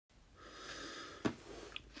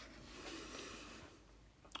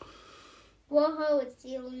Whoa, it's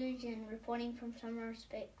the Illusion reporting from somewhere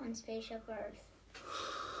on Spaceship Earth.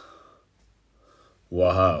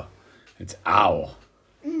 Whoa, it's Owl.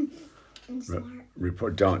 I'm smart.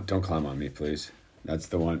 Report. Don't climb on me, please. That's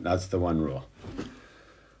the one. That's the one rule.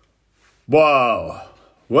 Whoa,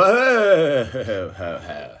 whoa, ho, ho,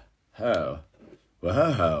 ho, ho,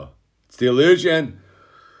 whoa. It's the Illusion.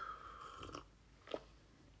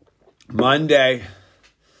 Monday.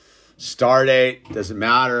 Star date doesn't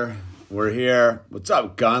matter. We're here. What's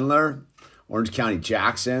up, Gunler? Orange County,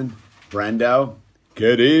 Jackson, Brendo.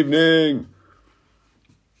 Good evening,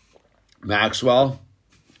 Maxwell.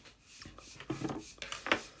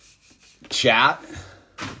 Chat.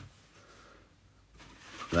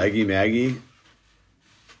 Leggy Maggie.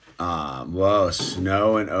 Whoa,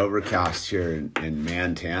 snow and overcast here in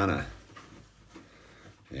Montana.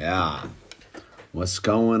 Yeah. What's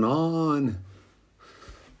going on?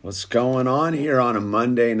 What's going on here on a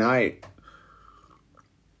Monday night?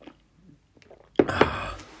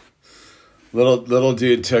 Little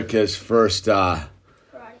dude took his first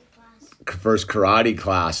karate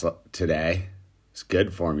class today. It's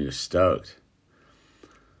good for him. He was stoked.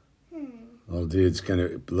 Little dude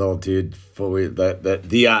fully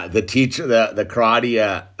the teacher, the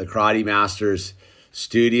karate master's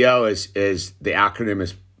studio is the acronym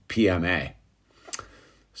is PMA.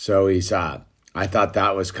 So he's I thought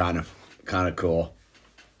that was kind of cool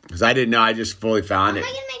because I didn't know. I just fully found it. How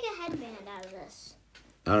am I gonna make a headband out of this?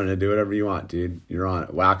 I don't know. Do whatever you want, dude. You're on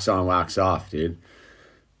it. Wax on, wax off, dude.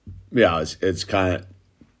 Yeah, it's kind of.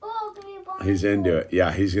 Oh, give me a ball. He's into it.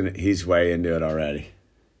 Yeah, he's way into it already.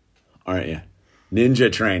 Aren't you? Ninja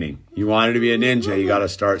training. You wanted to be a ninja. You got to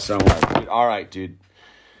start somewhere. Dude, all right, dude.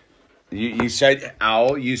 You said,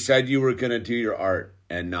 Owl. You said you were gonna do your art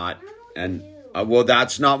and not and. Well,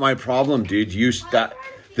 that's not my problem, dude. Okay.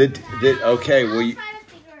 Well,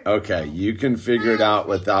 okay. You can figure it out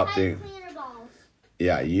without being.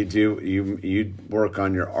 Yeah, you do. You work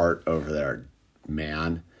on your art over there,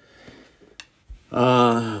 man.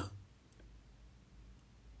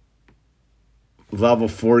 Level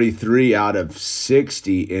 43 out of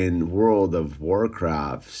 60 in World of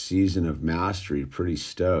Warcraft Season of Mastery. Pretty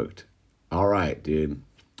stoked. All right, dude.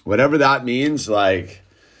 Whatever that means, like.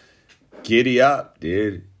 Giddy up,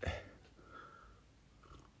 dude.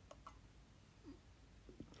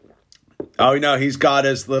 Oh no, he's got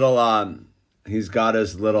his little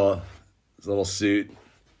suit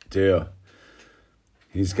too.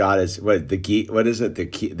 He's got his the gi. What is it? The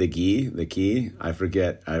key. I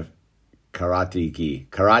forget. Karate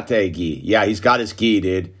gi. Yeah, he's got his gi,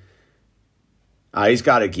 dude. He's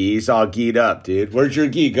got a gi. He's all gied up, dude. Where's your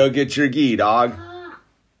gi? Go get your gi, dog.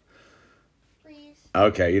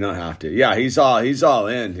 Okay, you don't have to. Yeah, he's all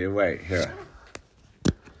in. Dude. Wait, here.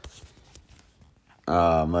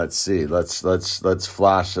 Let's see. Let's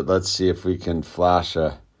flash it. Let's see if we can flash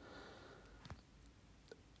a.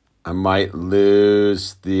 I might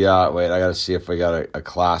lose the. Wait, I gotta see if we got a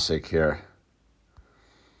classic here.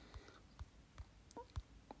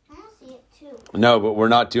 I want to see it too. No, but we're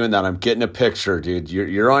not doing that. I'm getting a picture, dude.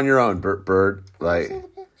 You're on your own, Bird. Like. See the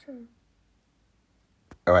picture.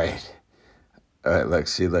 Oh, wait. All right, look,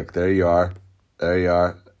 there you are. All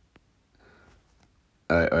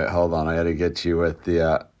right, wait, hold on. I got to get you with the...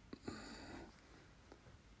 All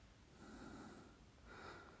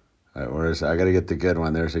right, where is it? I got to get the good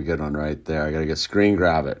one. There's a good one right there. I got to get screen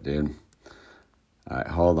grab it, dude. All right,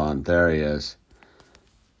 hold on. There he is.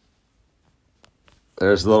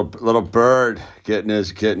 There's a little bird getting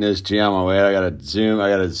his gem. Oh, wait, I got to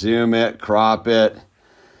zoom it, crop it.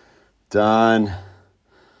 Done.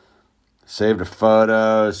 Save the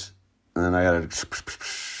photos, and then I gotta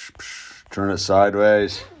turn it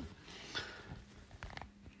sideways.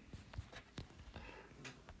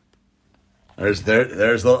 There's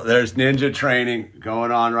ninja training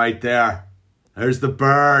going on right there. There's the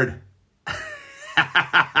bird. Look at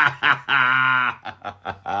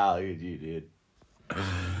you, dude. Look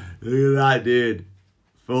at that, dude.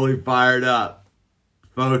 Fully fired up,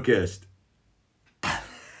 focused.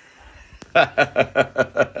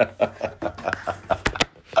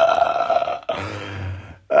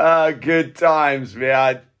 Good times,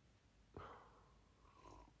 man.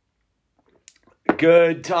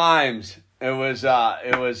 Good times. It was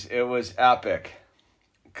epic.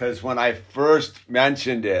 Because when I first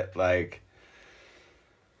mentioned it, like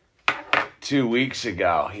 2 weeks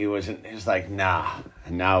ago, he was like, nah.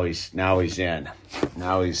 And now he's in.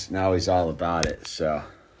 Now he's all about it. So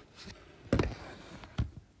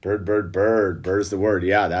bird. Bird's the word.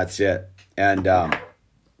 Yeah, that's it. And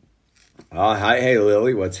hi, hey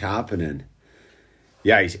Lily, what's happening?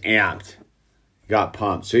 Yeah, he's amped. got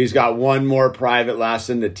pumped. So he's got one more private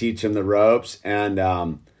lesson to teach him the ropes, and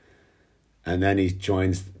then he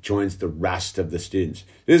joins the rest of the students.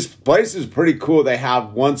 This place is pretty cool. They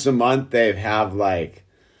have once a month, they have like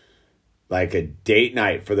a date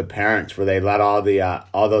night for the parents where they let all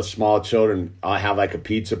those small children have like a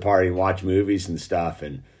pizza party and watch movies and stuff,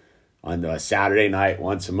 and on a Saturday night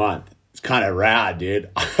once a month. It's kind of rad, dude.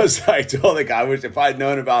 I told the guy, I wish if I'd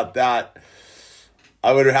known about that,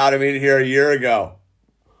 I would have had him in here a year ago.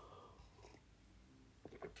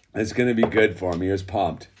 It's going to be good for him. He was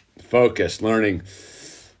pumped. Focused, learning,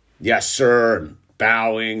 yes, sir, and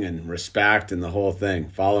bowing and respect and the whole thing,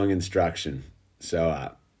 following instruction.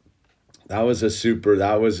 So that was a super,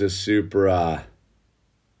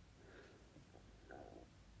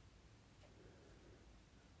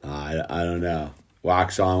 I don't know.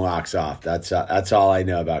 Wax on, wax off. That's all I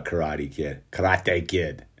know about Karate Kid.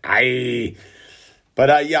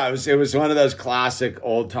 But yeah, it was one of those classic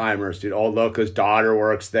old timers, dude. Old Loco's daughter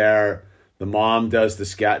works there. The mom does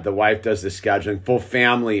the wife does the scheduling. Full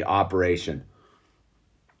family operation,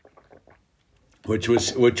 which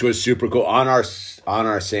was super cool. On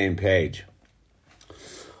our same page.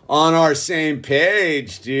 On our same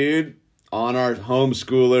page, dude. On our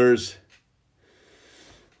homeschoolers.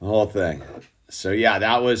 The whole thing. So yeah,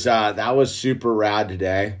 that was super rad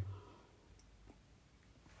today.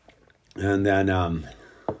 And then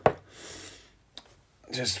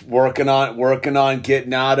just working on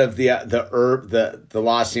getting out of the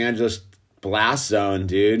Los Angeles blast zone,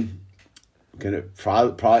 dude. Gonna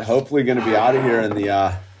probably hopefully gonna be out of here in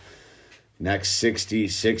the next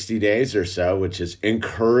 60 days or so, which is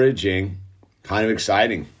encouraging, kind of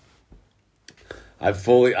exciting.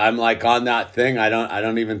 I'm like on that thing. I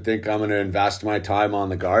don't even think I'm going to invest my time on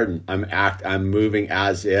the garden. I'm moving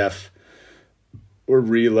as if we're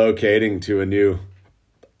relocating to a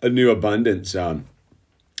new abundance zone.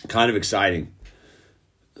 Kind of exciting.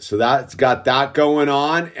 So that's got that going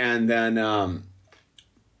on, and then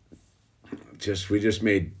we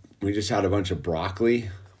just had a bunch of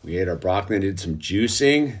broccoli. We ate our broccoli and did some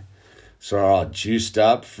juicing, so we're all juiced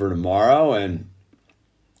up for tomorrow and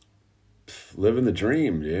living the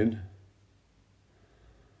dream, dude.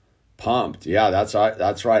 Pumped. Yeah, that's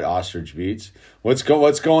right, Ostrich Beats. What's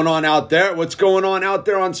going on out there? What's going on out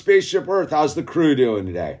there on Spaceship Earth? How's the crew doing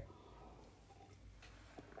today?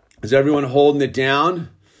 Is everyone holding it down?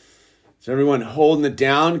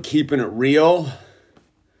 Keeping it real?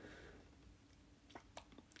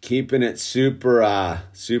 Keeping it super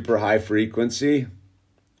high frequency?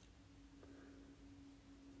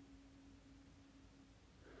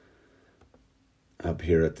 Up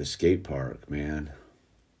here at the skate park, man.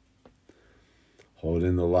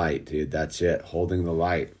 Holding the light, dude. That's it. Holding the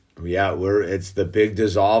light. Yeah, it's the big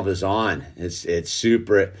dissolve is on. It's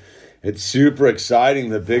super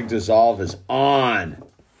exciting. The big dissolve is on.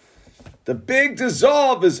 The big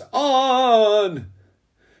dissolve is on.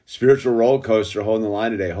 Spiritual roller coaster holding the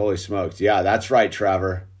line today. Holy smokes. Yeah, that's right,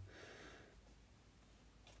 Trevor.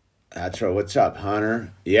 That's right. What's up,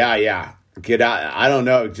 Hunter? Yeah. Get out. I don't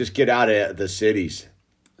know. Just get out of the cities.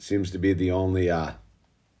 Seems to be the only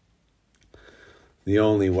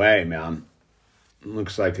way, man.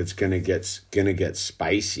 Looks like it's gonna get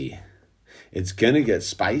spicy. It's gonna get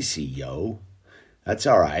spicy, yo. That's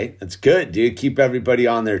all right. That's good, dude. Keep everybody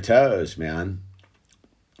on their toes, man.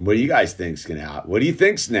 What do you guys think's gonna happen? What do you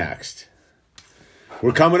think's next?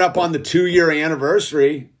 We're coming up on the 2-year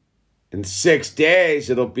anniversary. In 6 days,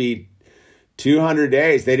 it'll be 200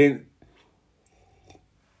 days.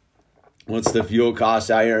 What's the fuel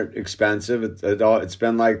cost out here? Expensive. It's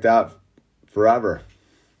been like that forever.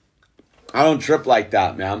 I don't trip like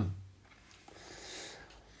that, man.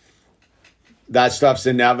 That stuff's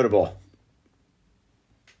inevitable.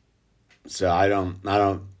 So I don't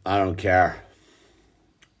care.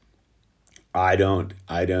 I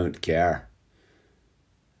don't care.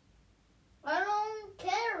 I don't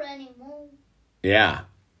care anymore. Yeah.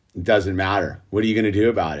 It doesn't matter. What are you going to do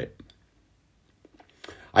about it?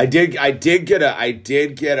 I did get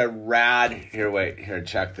a rad here,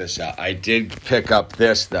 check this out. I did pick up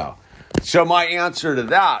this though. So my answer to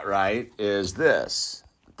that, right, is this.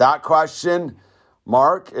 That question,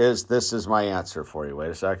 Mark, this is my answer for you. Wait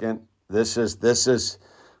a second. This is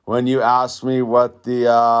when you ask me what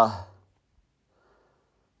the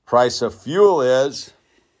price of fuel is.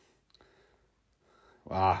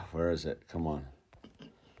 Wow, where is it? Come on.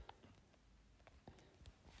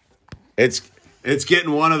 It's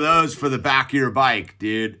getting one of those for the back of your bike,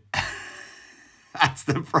 dude. That's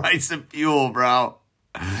the price of fuel, bro.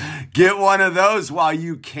 Get one of those while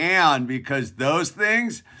you can, because those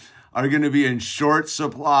things are going to be in short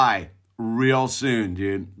supply real soon,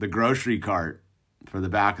 dude. The grocery cart for the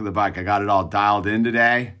back of the bike. I got it all dialed in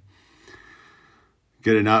today.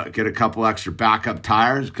 Get a couple extra backup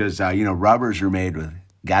tires because rubbers are made with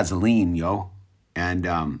gasoline, yo. And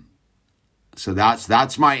so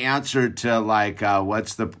that's my answer to like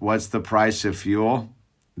what's the price of fuel?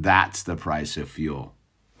 That's the price of fuel.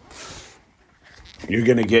 You're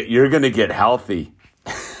gonna get healthy.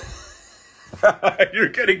 You're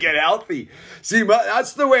gonna get healthy. See,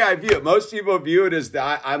 that's the way I view it. Most people view it as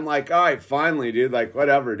that. I'm like, all right, finally, dude. Like,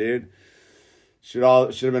 whatever, dude. Should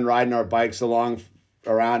have been riding our bikes around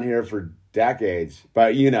here for decades.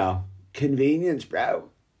 But convenience, bro.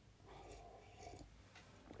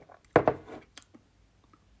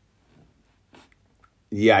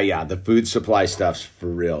 Yeah. The food supply stuff's for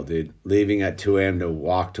real, dude. Leaving at 2 a.m. to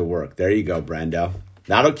walk to work. There you go, Brendo.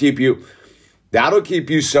 That'll keep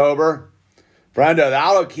you sober. Brenda,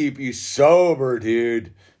 that'll keep you sober,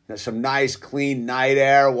 dude. Some nice, clean night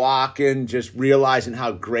air, walking, just realizing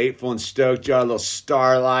how grateful and stoked you are. A little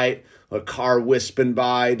starlight, a car wisping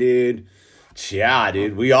by, dude. Yeah,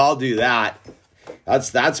 dude, we all do that.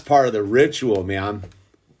 That's part of the ritual, man.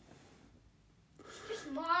 Just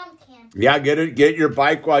Mom can. Yeah, get your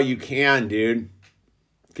bike while you can, dude.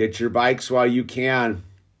 Get your bikes while you can.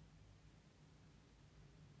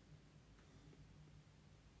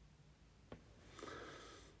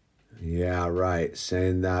 Yeah, right.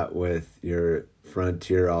 Saying that with your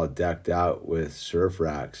Frontier all decked out with surf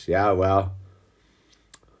racks. Yeah, well,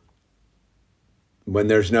 when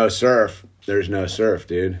there's no surf,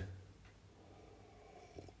 dude.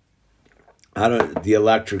 The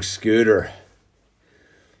electric scooter.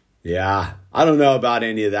 Yeah, I don't know about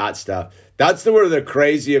any of that stuff. That's where the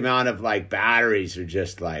crazy amount of like batteries are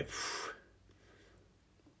just like,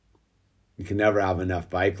 you can never have enough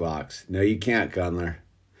bike locks. No, you can't, Gunler.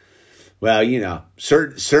 Well,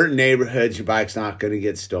 certain neighborhoods, your bike's not going to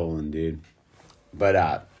get stolen, dude.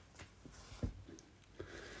 But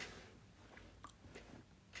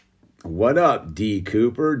what up, D.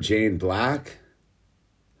 Cooper, Jane Black?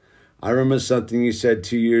 I remember something you said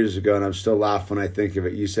 2 years ago, and I'm still laughing when I think of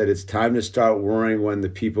it. You said it's time to start worrying when the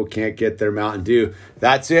people can't get their Mountain Dew.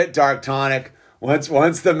 That's it, Dark Tonic. Once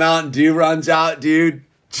the Mountain Dew runs out, dude,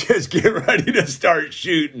 just get ready to start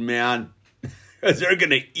shooting, man. Because they're going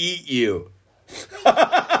to eat you. They're going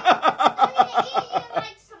to eat you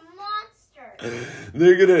like some monsters.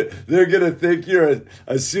 They're gonna think you're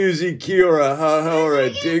a Susie Q or a ho-ho or a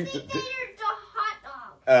dink. They're think you're a hot dog.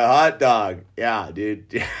 A hot dog. Yeah,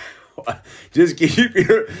 dude. Just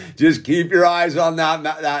keep your eyes on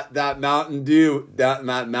that Mountain Dew, that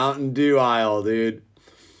Mountain Dew aisle, dude.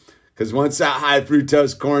 Because once that high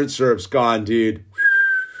fructose corn syrup's gone, dude,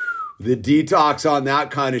 the detox on that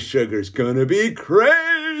kind of sugar is gonna be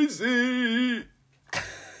crazy.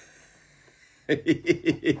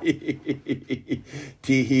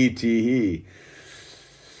 Tee-hee.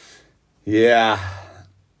 Yeah.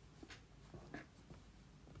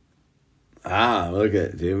 Look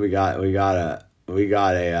at, dude. We got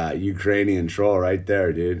a Ukrainian troll right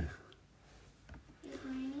there, dude.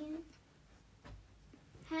 Ukrainian?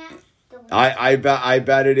 I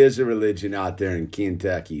bet it is a religion out there in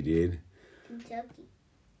Kentucky, dude. Kentucky.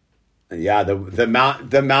 Yeah, the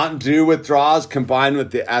Mountain Dew withdrawals combined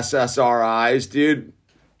with the SSRIs, dude.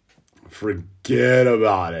 Forget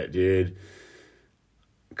about it, dude.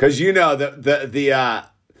 Because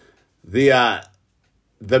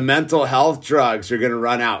the mental health drugs are going to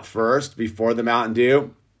run out first before the Mountain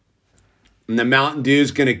Dew. And the Mountain Dew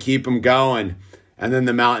is going to keep them going. And then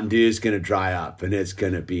the Mountain Dew is going to dry up. And it's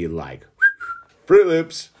going to be like Fruit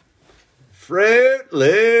Loops. Fruit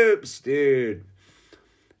Loops, dude.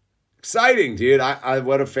 Exciting, dude.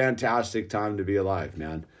 What a fantastic time to be alive,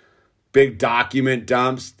 man. Big document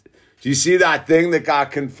dumps. Do you see that thing that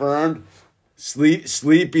got confirmed?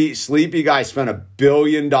 Sleepy guy spent $1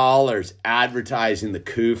 billion advertising the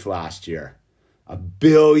Coof last year. $1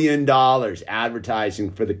 billion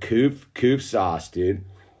advertising for the Coof sauce, dude.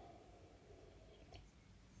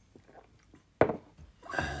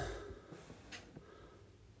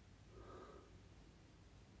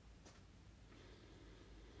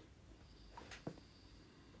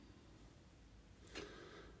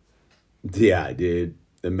 Yeah, dude.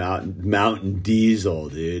 The Mountain Diesel,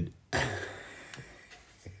 dude.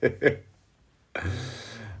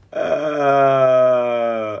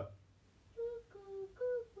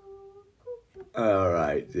 All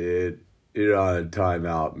right, dude. You're on a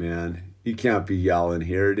timeout, man. You can't be yelling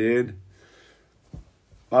here, dude.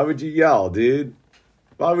 Why would you yell, dude?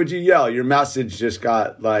 Why would you yell? Your message just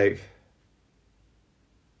got like...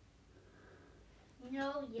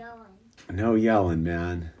 No yelling. No yelling,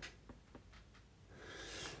 man.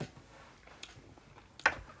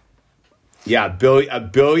 Yeah,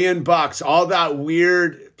 $1 billion. All that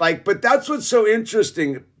weird, like, but that's what's so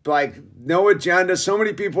interesting. Like, no agenda. So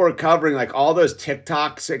many people are covering like all those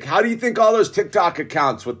TikToks. Like, how do you think all those TikTok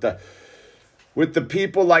accounts with the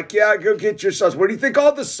people like, yeah, go get your sauce. Where do you think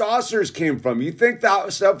all the saucers came from? You think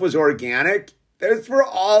that stuff was organic? That's where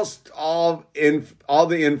all the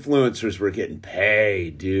influencers were getting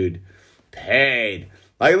paid, dude. Paid.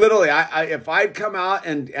 Like literally, if I'd come out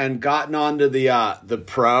and gotten onto the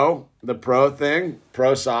pro thing,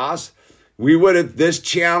 pro sauce, this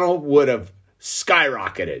channel would have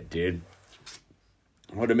skyrocketed, dude.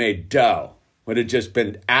 Would have made dough. Would have just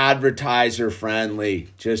been advertiser friendly.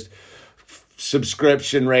 Just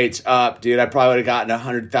subscription rates up, dude. I probably would have gotten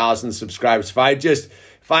 100,000 subscribers.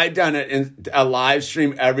 If I'd done it in a live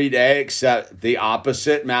stream every day, except the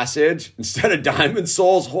opposite message, instead of Diamond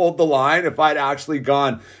Souls hold the line, if I'd actually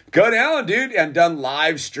go down, dude, and done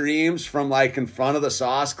live streams from like in front of the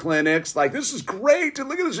sauce clinics, like this is great, dude.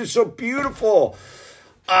 Look at this, it's so beautiful.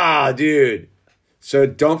 Dude. So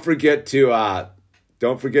don't forget to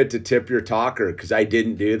tip your talker, because I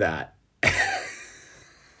didn't do that.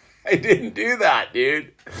 I didn't do that,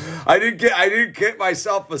 dude. I didn't get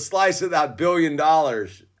myself a slice of that $1 billion.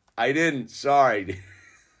 I didn't. Sorry, dude.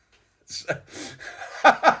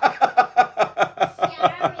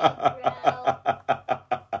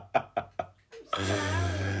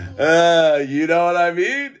 You know what I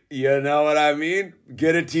mean? You know what I mean?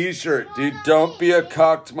 Get a t-shirt, dude. Don't be a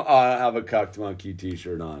cucked. I don't have a cucked monkey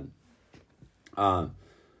t-shirt on.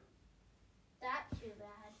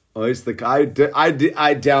 Oh, it's the guy. I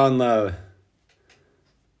download.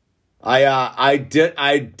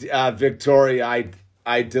 Victoria.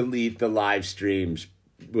 I delete the live streams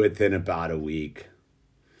within about a week.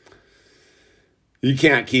 You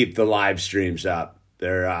can't keep the live streams up.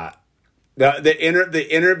 They're the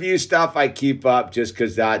interview stuff I keep up just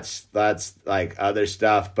because that's like other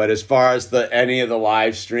stuff. But as far as any of the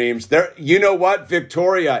live streams, there, you know what,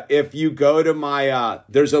 Victoria, if you go to my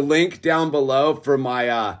there's a link down below for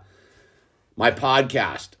my my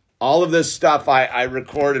podcast. All of this stuff I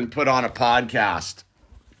record and put on a podcast.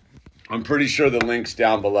 I'm pretty sure the link's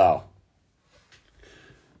down below.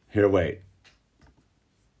 Here, wait.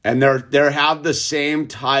 And they have the same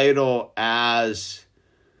title as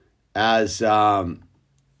where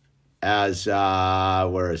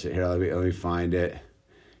is it? Here, let me find it.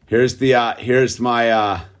 Here's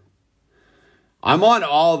my I'm on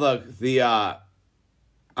all the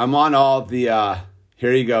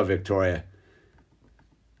here you go, Victoria.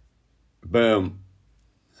 Boom.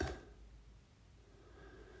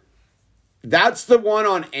 That's the one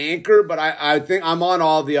on Anchor, but I think I'm on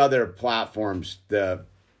all the other platforms.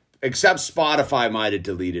 Except Spotify might have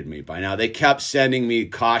deleted me by now. They kept sending me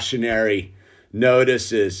cautionary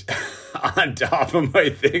notices on top of my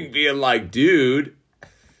thing being like, dude,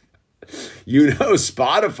 you know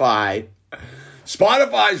Spotify's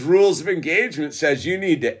rules of engagement says you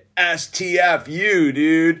need to STFU,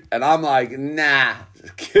 dude. And I'm like, nah,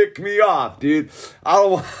 kick me off, dude. I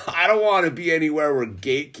don't want to be anywhere where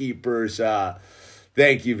gatekeepers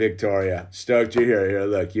thank you, Victoria. Stoked you're here. Here,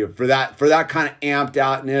 look, for that kind of amped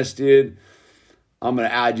outness, dude. I'm gonna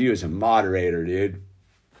add you as a moderator, dude.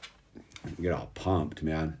 Get all pumped,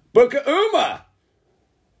 man. Buka Uma.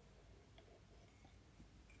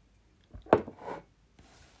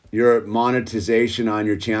 Your monetization on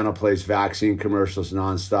your channel plays vaccine commercials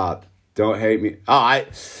nonstop. Don't hate me.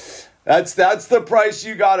 That's the price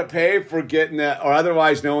you gotta pay for getting that, or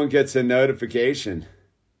otherwise no one gets a notification.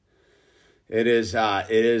 It is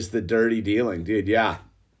the dirty dealing, dude. Yeah.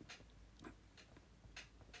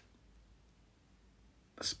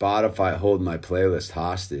 Spotify holding my playlist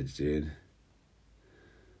hostage, dude.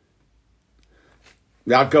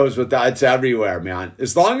 That goes with that. It's everywhere, man.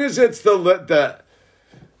 As long as it's the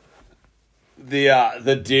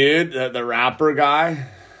dude, the rapper guy.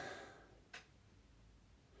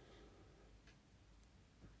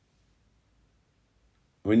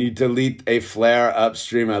 When you delete a flare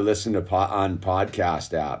upstream, I listen to on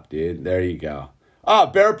podcast app, dude. There you go.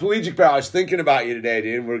 Oh, Paraplegic Bear, I was thinking about you today,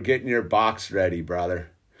 dude. We're getting your box ready,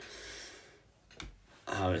 brother.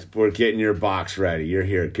 We're getting your box ready. You're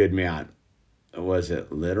here. Good man. Was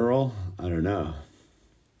it literal? I don't know.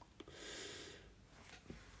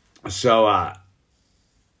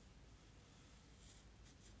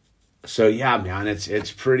 So yeah, man,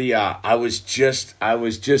 it's pretty. I was just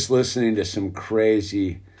listening to some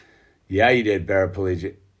crazy. Yeah, you did,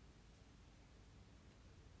 Paraplegic.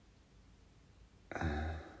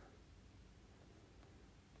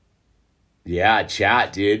 Yeah,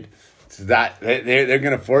 chat, dude. So that they're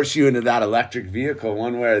gonna force you into that electric vehicle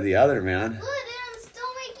one way or the other, man. Look, I'm still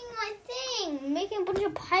making my thing.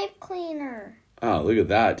 pipe cleaner. Oh, look at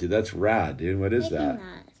that, dude. That's rad, dude. What is that?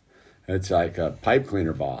 It's like a pipe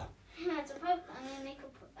cleaner ball. Yeah, it's a pipe. I'm gonna make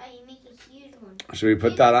a huge one. Should we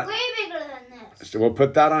put that on? Way bigger than this. So we'll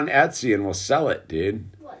put that on Etsy and we'll sell it, dude.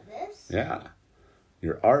 What, this? Yeah.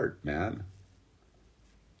 Your art, man.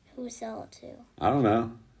 Who sell it to? I don't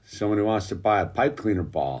know. Someone who wants to buy a pipe cleaner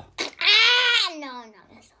ball. Ah, no, I'm not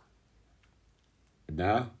gonna sell it.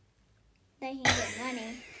 No? They can get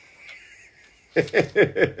money.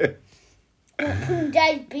 Who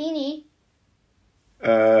dies beanie?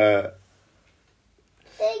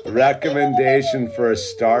 Recommendation for a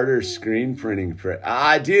starter screen printing print.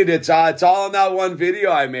 Dude, it's all in that one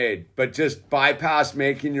video I made. But just bypass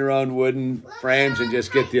making your own wooden frames and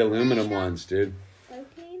just get the aluminum ones, dude. Pipe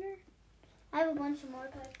cleaner? I have a bunch of more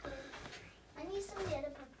pipe cleaners. I need some of the other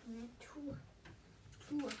pipe cleaner.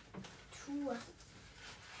 Two.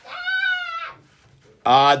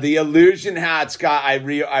 The illusion hats I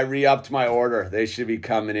re-upped my order. They should be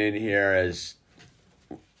coming in here as,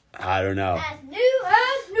 I don't know. As new.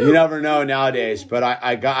 You never know nowadays, but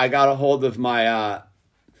I got a hold of my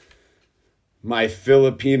my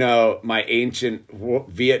ancient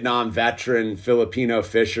Vietnam veteran Filipino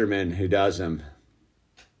fisherman who does them.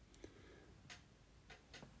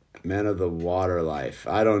 Men of the Water Life.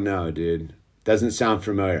 I don't know, dude. Doesn't sound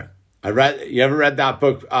familiar. You ever read that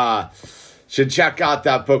book? Should check out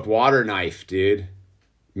that book, Water Knife, dude.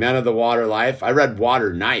 Men of the Water Life. I read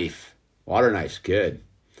Water Knife. Water Knife's good.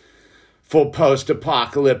 Full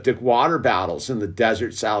post-apocalyptic water battles in the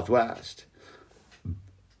desert Southwest.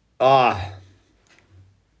 Yeah,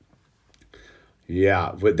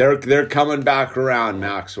 but they're coming back around,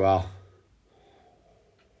 Maxwell.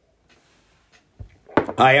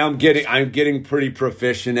 I'm getting pretty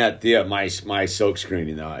proficient at my silk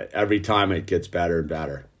screening though. Every time it gets better and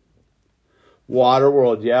better.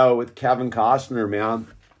 Waterworld, yeah, with Kevin Costner, man.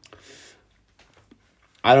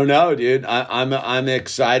 I don't know, dude. I'm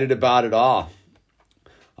excited about it all.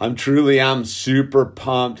 I'm super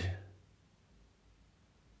pumped.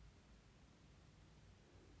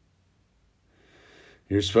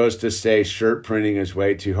 You're supposed to say shirt printing is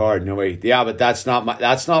way too hard. No way. Yeah, but that's not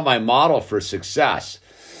my model for success.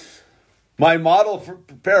 My model for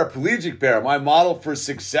Paraplegic Bear, my model for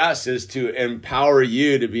success is to empower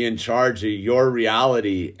you to be in charge of your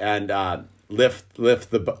reality and lift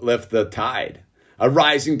the tide. A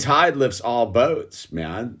rising tide lifts all boats,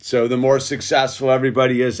 man. So the more successful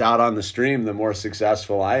everybody is out on the stream, the more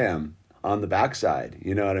successful I am on the backside.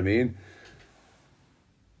 You know what I mean?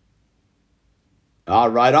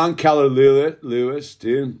 Right on, Keller Lewis,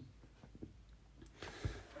 dude.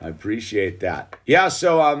 I appreciate that. Yeah,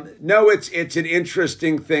 so no, it's an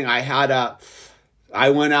interesting thing. I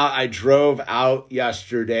drove out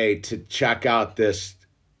yesterday to check out this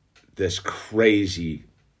crazy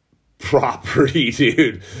property,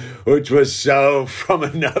 dude, which was so from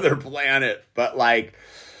another planet. But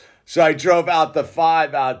so I drove out the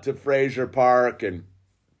 5 out to Fraser Park and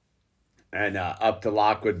up to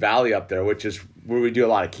Lockwood Valley up there, which is where we do a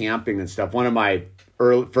lot of camping and stuff. One of my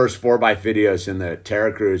first 4x videos in the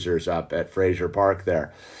Terra Cruisers up at Fraser Park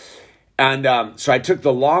there. And so I took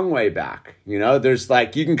the long way back. You know, there's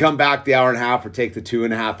you can come back the hour and a half or take the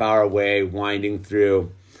 2.5 hour way winding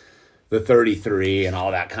through the 33 and all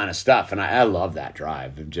that kind of stuff. And I love that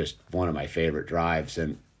drive. It's just one of my favorite drives.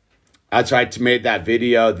 And that's why I made that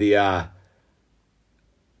video.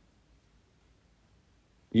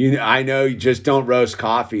 I know you just don't roast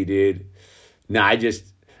coffee, dude. No, I just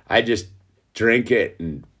drink it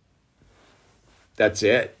and that's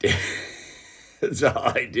it. That's all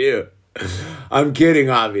I do. I'm kidding,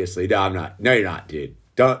 obviously. No, I'm not. No, you're not, dude.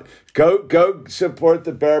 Don't go support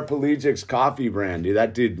the Paraplegic's coffee brand, dude.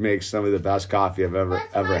 That dude makes some of the best coffee I've ever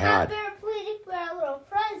had. Paraplegic for a little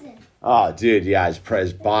present. Oh, dude, yeah, his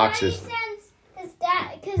boxes.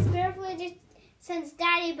 Because Paraplegic sends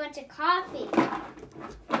Daddy a bunch of coffee.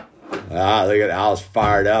 Look at Al's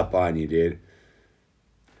fired up on you, dude.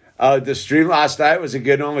 Oh, the stream last night was a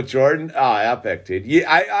good one with Jordan. Oh, epic, dude. You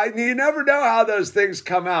never know how those things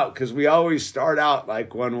come out because we always start out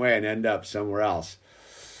one way and end up somewhere else.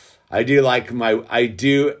 I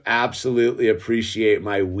do absolutely appreciate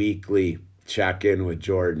my weekly check-in with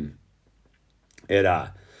Jordan. It's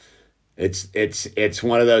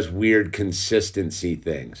one of those weird consistency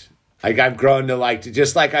things. I've grown to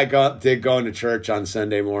just like I did going to church on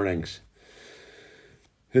Sunday mornings.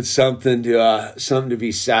 It's something to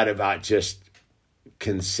be said about just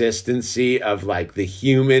consistency of the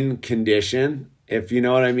human condition, if you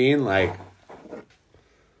know what I mean.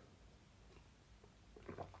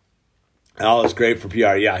 Al is great for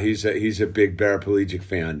PR. Yeah, he's a big Paraplegic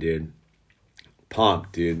fan, dude.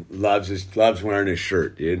 Punk, dude. Loves wearing his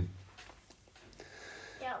shirt, dude.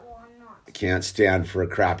 Yeah, well, I'm not. Can't stand for a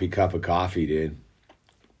crappy cup of coffee, dude.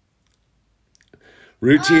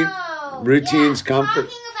 Routine's comfort.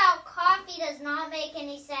 Talking about coffee does not make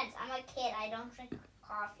any sense. I'm a kid. I don't drink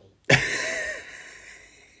coffee.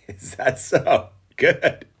 Is that so?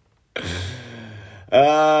 Good.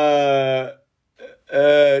 Yeah,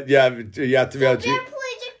 you have to be able to.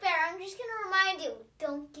 Paraplegic Bear, I'm just going to remind you,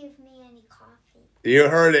 don't give me any coffee. You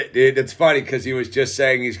heard it, dude. It's funny because he was just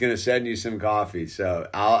saying he's going to send you some coffee. So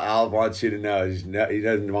Al wants you to know he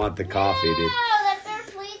doesn't want the coffee, dude. No, that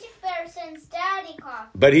Paraplegic Bear sends Daddy coffee.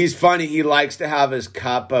 But he's funny. He likes to have his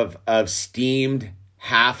cup of steamed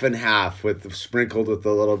half and half sprinkled with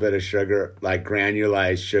a little bit of sugar, like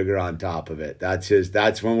granularized sugar on top of it. That's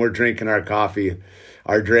when we're drinking our coffee,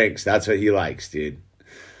 our drinks. That's what he likes, dude.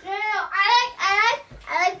 No. I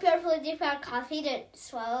like Paraplegic Bear coffee to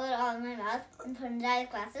swallow it all in my mouth and put it in Daddy's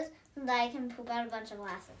glasses so that I can poop out a bunch of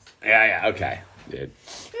glasses. Yeah, okay, dude.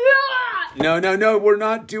 No, we're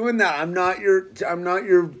not doing that. I'm not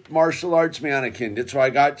your martial arts mannequin. That's why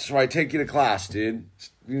I take you to class, dude.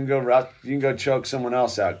 You can go choke someone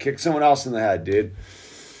else out. Kick someone else in the head, dude.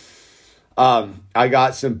 I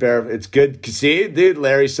got some it's good. See, dude,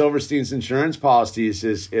 Larry Silverstein's insurance policies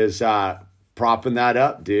is propping that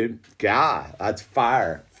up, dude. God, that's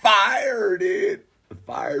fire. Fire, dude.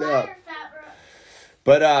 Fired up.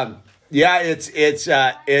 But yeah, it's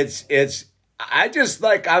I just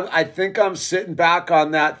like I think I'm sitting back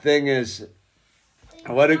on that thing as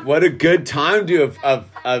what a good time to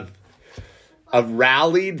have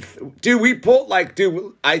rallied. Dude, we pulled I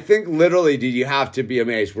think literally, dude, you have to be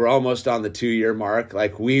amazed. We're almost on the 2-year mark.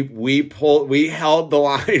 Like we held the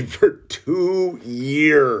line for 2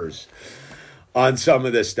 years on some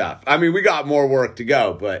of this stuff. I mean, we got more work to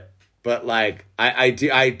go, but like I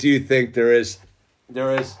do think there's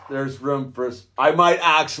room for us. I might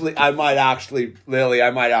actually, Lily,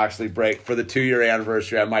 break for the 2-year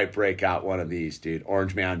anniversary. I might break out one of these, dude.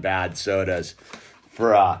 Orange Man Bad sodas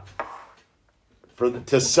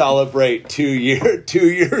to celebrate 2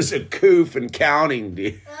 years of Coof and counting,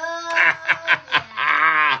 dude.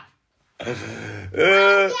 Yeah,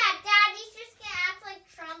 Daddy's just gonna act like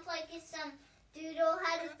Trump, like he's some doodle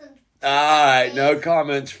head with some. All right, no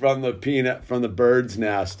comments from the bird's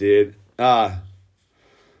nest, dude.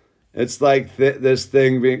 It's like this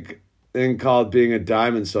thing called being a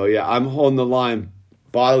diamond. So yeah, I'm holding the line.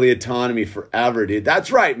 Bodily autonomy forever, dude.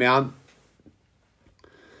 That's right, man.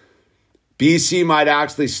 BC might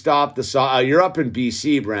actually stop the saw. You're up in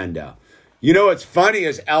BC, Brenda. You know what's funny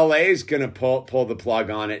is LA's gonna pull the plug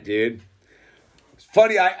on it, dude. It's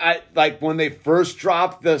funny. I like when they first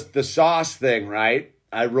dropped the sauce thing, right?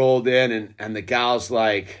 I rolled in and the gal's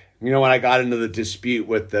like, you know, when I got into the dispute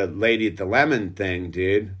with the lady at the lemon thing,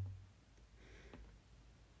 dude.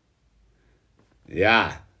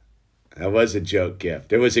 Yeah, that was a joke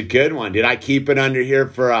gift. It was a good one. Did I keep it under here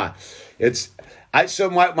for So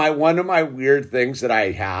one of my weird things that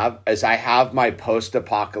I have is I have my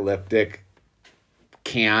post-apocalyptic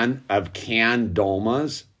can of canned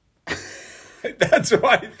dolmas. That's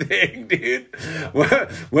my thing, dude.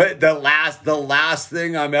 What the last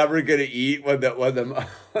thing I'm ever gonna eat when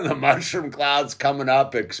the mushroom cloud's coming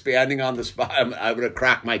up, expanding on the spot, I'm gonna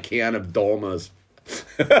crack my can of dolmas.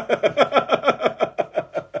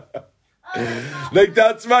 Like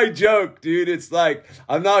that's my joke, dude. It's like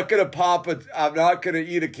I'm not gonna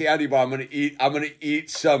eat a candy bar. I'm gonna eat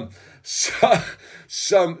some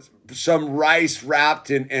rice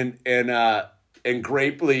wrapped in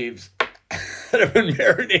grape leaves that have been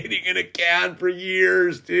marinating in a can for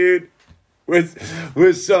years, dude.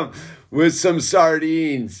 With some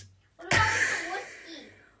sardines. What about whiskey?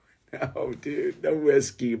 No, dude, no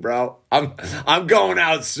whiskey, bro. I'm going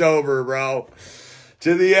out sober, bro.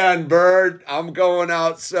 To the end, Bird. I'm going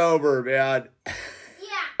out sober, man.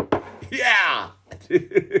 Yeah. Yeah.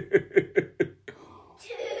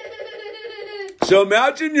 So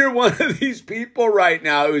imagine you're one of these people right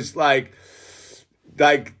now who's like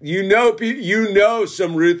you know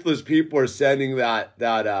some ruthless people are sending that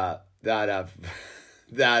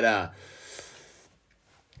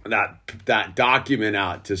document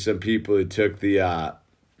out to some people who took the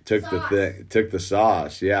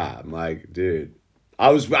sauce. Yeah, I'm like, dude.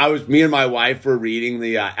 Me and my wife were reading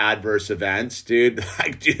the adverse events, dude.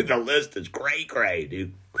 Like, dude, the list is cray,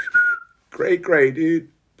 dude. Cray, dude.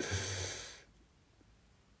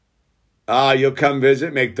 You'll come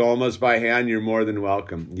visit, make dolmas by hand. You're more than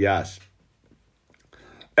welcome. Yes.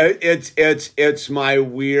 It's my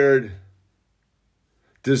weird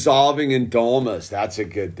dissolving in dolmas. That's a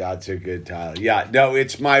good title. Yeah, no,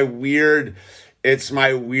 it's my weird it's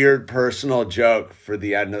my weird personal joke for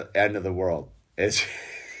the end of the world. It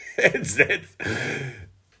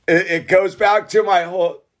goes back to my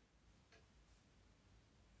whole.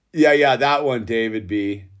 Yeah, that one, David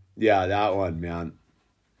B. Yeah, that one, man.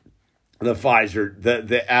 The Pfizer,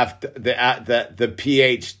 the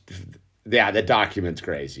pH, yeah, the document's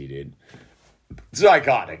crazy, dude. It's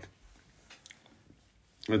psychotic.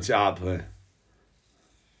 It's out.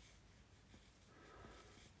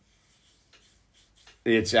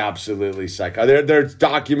 It's absolutely psycho. There's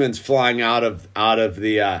documents flying out of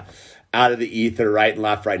the ether right and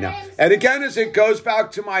left right now. And again, as it goes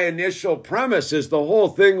back to my initial premise, is the whole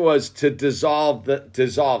thing was to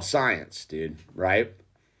dissolve science, dude. Right?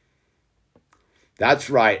 That's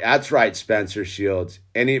right, Spencer Shields.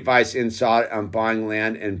 Any advice inside on buying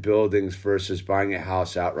land and buildings versus buying a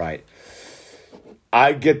house outright?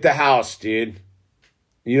 I get the house, dude.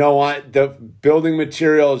 You know what? The building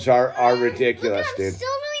materials are ridiculous, look, dude. I'm still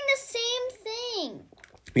doing the same thing.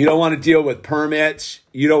 You don't want to deal with permits.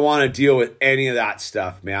 You don't want to deal with any of that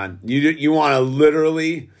stuff, man. You want to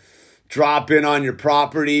literally drop in on your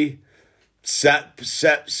property,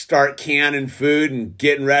 start canning food and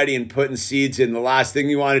getting ready and putting seeds in. The last thing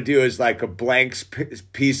you want to do is like a blank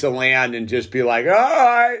piece of land and just be like, all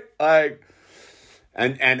right, like,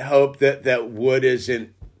 and hope that wood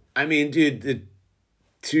isn't. I mean, dude, the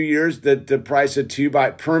 2 years, the price of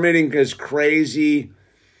 2x permitting is crazy.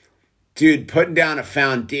 Dude, putting down a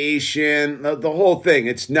foundation, the whole thing,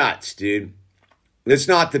 it's nuts, dude. It's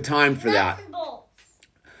not the time for that.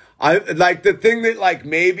 I like the thing that like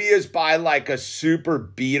maybe is buy like a super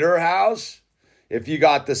beater house if you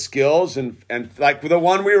got the skills and like the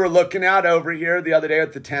one we were looking at over here the other day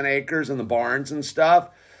with the 10 acres and the barns and stuff.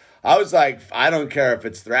 I was like, I don't care if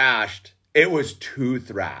it's thrashed. It was too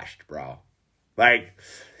thrashed, bro. Like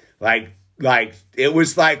it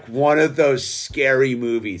was like one of those scary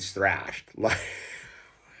movies thrashed. Like,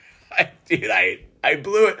 dude, I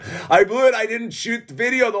blew it. I didn't shoot the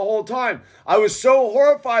video the whole time. I was so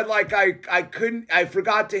horrified. Like I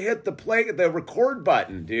forgot to hit the record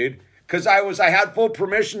button, dude. Cause I had full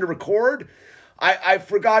permission to record. I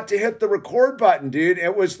forgot to hit the record button, dude.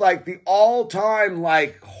 It was like the all time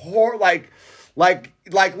like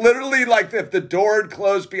literally like if the door had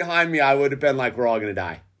closed behind me, I would have been like, we're all going to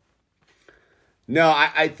die. No,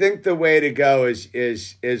 I think the way to go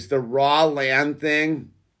is the raw land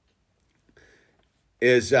thing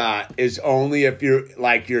is only if you're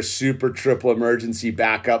like your super triple emergency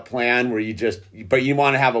backup plan where but you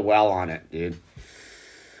want to have a well on it, dude.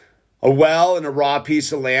 A well and a raw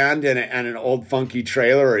piece of land and an old funky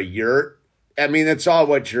trailer or a yurt. I mean, that's all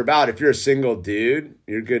what you're about. If you're a single dude,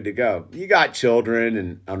 you're good to go. You got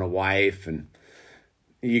children and a wife and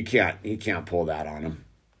you can't pull that on them.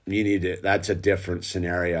 You need to, that's a different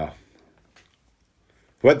scenario.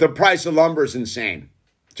 But the price of lumber is insane.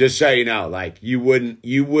 Just so you know, like you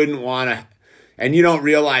wouldn't want to, and you don't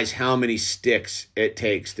realize how many sticks it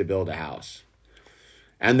takes to build a house.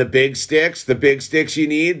 And the big sticks you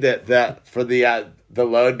need that for the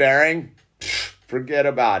load bearing, forget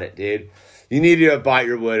about it, dude. You needed to have bought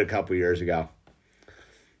your wood a couple years ago.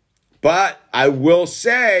 But I will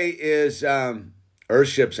say is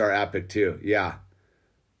earthships are epic too. Yeah.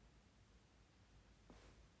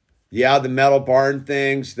 Yeah, the metal barn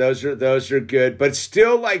things, those are good. But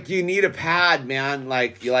still, like, you need a pad, man.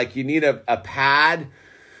 Like you need a pad,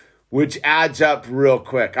 which adds up real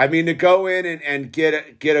quick. I mean, to go in and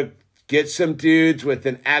get some dudes with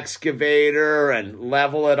an excavator and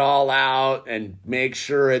level it all out and make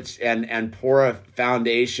sure it's and pour a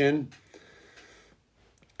foundation.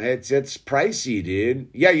 It's pricey, dude.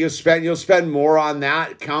 Yeah, you'll spend more on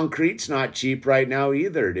that. Concrete's not cheap right now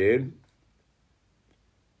either, dude.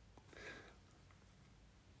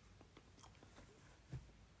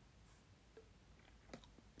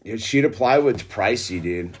 Sheet of plywood's pricey,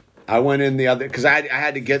 dude. I went in the other because I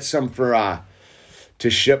had to get some for to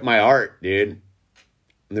ship my art, dude.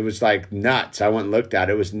 It was like nuts. I went and looked at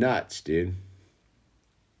it. It was nuts, dude.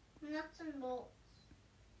 Nuts and bolts.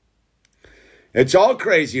 It's all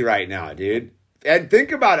crazy right now, dude. And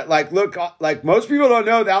think about it. Like, look, like most people don't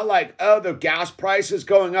know that. Like, oh, the gas price is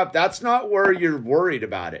going up. That's not where you're worried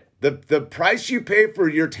about it. The price you pay for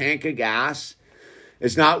your tank of gas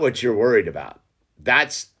is not what you're worried about.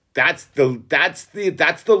 That's the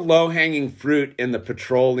low-hanging fruit in the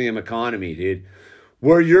petroleum economy, dude.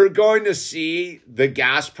 Where you're going to see the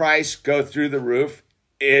gas price go through the roof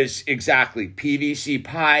is exactly PVC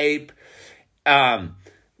pipe, like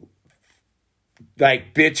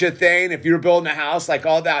bitchathane. If you're building a house, like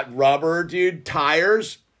all that rubber, dude,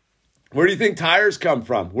 tires. Where do you think tires come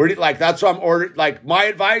from? That's what I'm ordering. Like my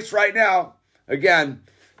advice right now, Again,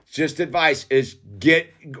 just advice is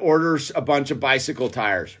order a bunch of bicycle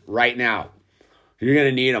tires right now. You're going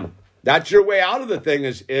to need them. That's your way out of the thing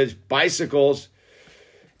is bicycles.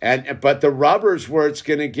 But the rubber's where it's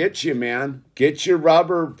going to get you, man. Get your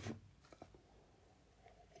rubber,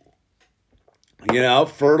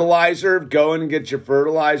 fertilizer. Go in and get your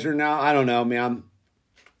fertilizer now. I don't know, man.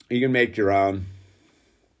 You can make your own.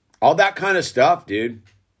 All that kind of stuff, dude.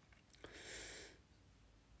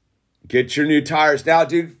 Get your new tires. Now,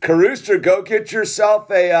 dude, Carooster, go get yourself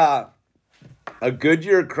a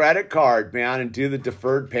Goodyear credit card, man, and do the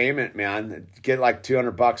deferred payment, man. Get like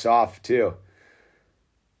 $200 off, too.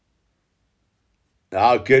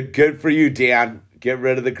 Oh, good for you, Dan. Get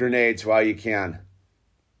rid of the grenades while you can.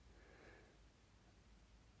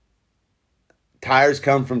 Tires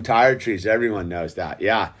come from tire trees. Everyone knows that.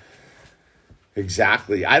 Yeah,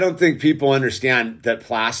 exactly. I don't think people understand that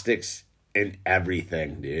plastic's in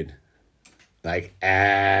everything, dude. Like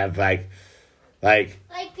baby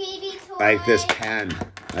toy. Like this pen.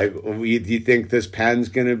 Like, do you think this pen's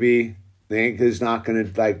gonna be? Think it's not gonna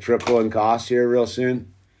like triple in cost here real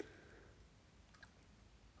soon?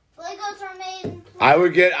 Legos are made in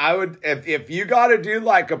plastic. I would if you got to do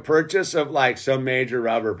like a purchase of like some major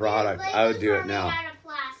rubber product, I would do it now. Legos are made out of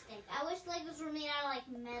plastic. I wish Legos were made out of like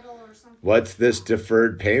metal or something. What's this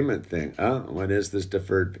deferred payment thing? Oh, what is this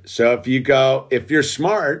deferred? So if you're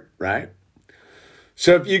smart, right?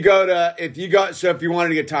 So if you wanted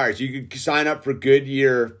to get tires, you could sign up for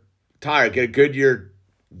Goodyear tire, get a Goodyear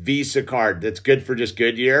Visa card that's good for just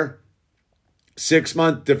Goodyear. 6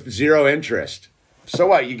 month zero interest. So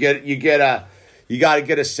what? You got to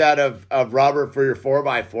get a set of rubber for your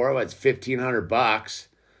 4x4. Well, it's $1,500.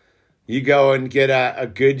 You go and get a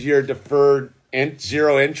Goodyear deferred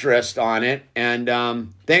zero interest on it. And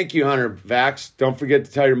thank you, Hunter Vax. Don't forget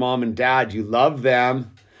to tell your mom and dad you love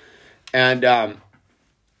them. And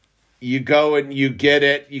you go and you get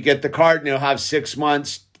it. You get the card and you'll have 6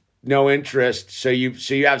 months, no interest. So you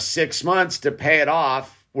have 6 months to pay it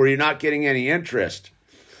off where you're not getting any interest.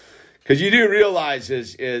 Because you do realize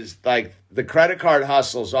is like the credit card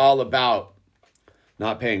hustle is all about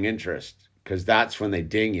not paying interest. Because that's when they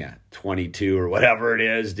ding you, 22 or whatever it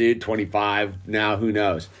is, dude, 25 now, who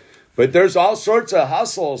knows. But there's all sorts of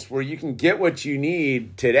hustles where you can get what you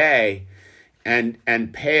need today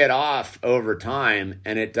and pay it off over time,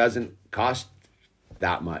 and it doesn't cost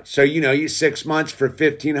that much. So, you 6 months for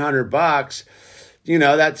 $1,500,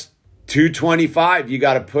 that's $225 you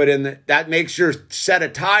got to put in. That makes your set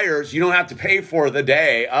of tires you don't have to pay for the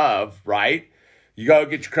day of, right? You go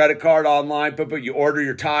get your credit card online, but you order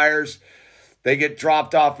your tires. They get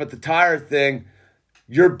dropped off at the tire thing.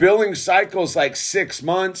 Your billing cycle is like 6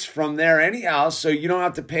 months from there anyhow, so you don't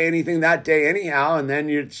have to pay anything that day anyhow, and then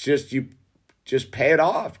you just pay it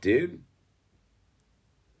off, dude.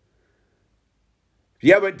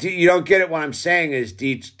 Yeah, but you don't get it. What I'm saying is,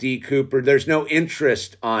 D. Cooper, there's no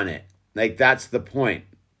interest on it. Like, that's the point.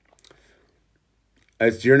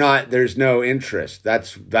 There's no interest.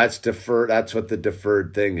 That's deferred. That's what the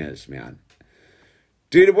deferred thing is, man.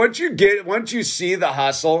 Dude, once you see the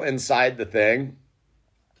hustle inside the thing,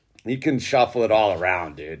 you can shuffle it all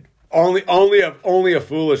around, dude. Only a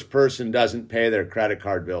foolish person doesn't pay their credit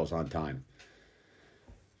card bills on time.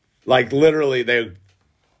 Like, literally, they're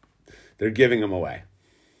giving them away.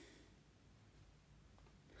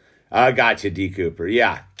 I got you, D. Cooper.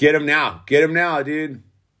 Yeah, get them now. Get them now, dude.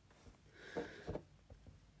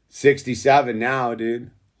 67 now,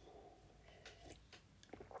 dude.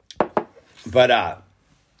 But,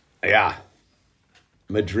 yeah.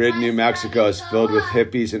 Madrid, New Mexico is filled with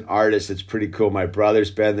hippies and artists. It's pretty cool. My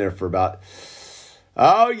brother's been there for about...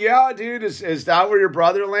 Oh, yeah, dude. Is that where your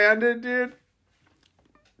brother landed, dude?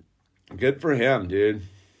 Good for him, dude.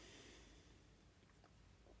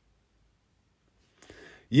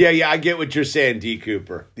 Yeah, I get what you're saying, D.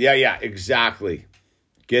 Cooper. Yeah, exactly.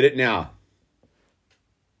 Get it now.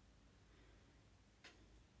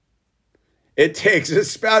 It takes a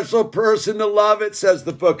special person to love it, says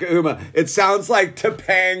the Book of Uma. It sounds like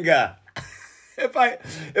Topanga. If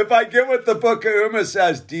I get what the Book of Uma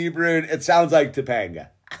says, D. Brune, it sounds like Topanga.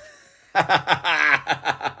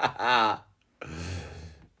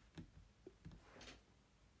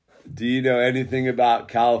 Do you know anything about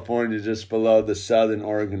California just below the southern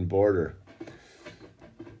Oregon border?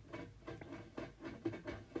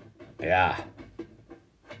 Yeah.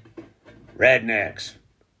 Rednecks.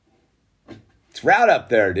 It's right up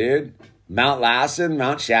there, dude. Mount Lassen,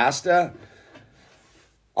 Mount Shasta.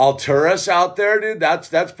 Alturas out there, dude.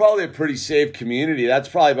 That's probably a pretty safe community. That's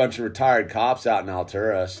probably a bunch of retired cops out in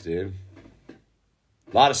Alturas, dude.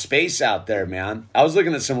 A lot of space out there, man. I was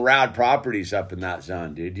looking at some rad properties up in that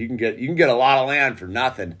zone, dude. You can get a lot of land for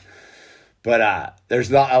nothing. But there's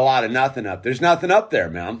not a lot of nothing up. There's nothing up there,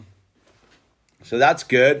 man. So that's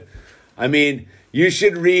good. I mean, you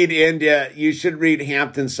should read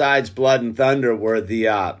Hampton Sides Blood and Thunder, where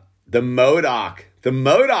the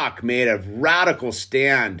Modoc made a radical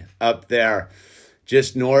stand up there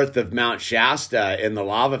just north of Mount Shasta in the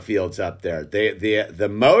lava fields up there. The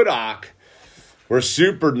Modoc were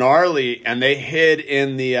super gnarly, and they hid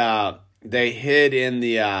in the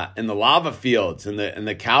lava fields, and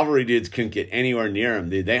the cavalry dudes couldn't get anywhere near them,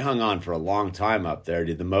 dude. They hung on for a long time up there,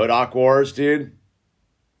 dude. The Modoc Wars, dude.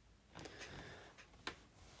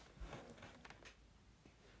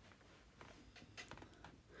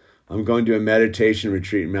 I'm going to a meditation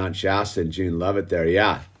retreat in Mount Shasta in June. Love it there.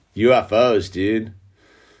 Yeah. UFOs, dude.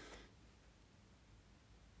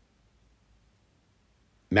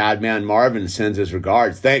 Madman Marvin sends his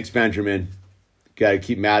regards. Thanks, Benjamin. Got to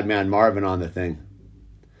keep Madman Marvin on the thing.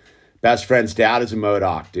 Best friend's dad is a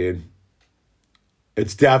Modoc, dude.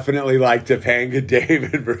 It's definitely like Topanga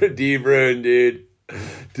David for Debrun, dude.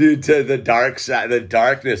 Dude, to the dark side, the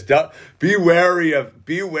darkness. Be wary of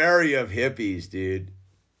hippies, dude.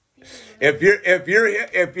 If your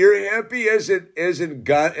hippie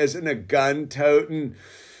isn't a gun toting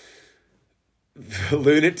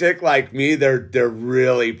lunatic like me, they're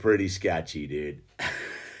really pretty sketchy, dude.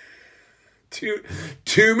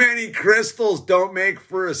 Too many crystals don't make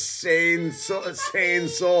for a sane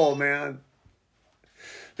soul, man.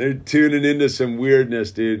 They're tuning into some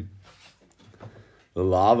weirdness, dude. The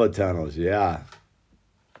lava tunnels, yeah.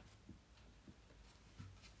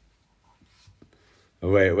 Oh,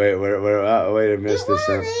 wait, I missed this.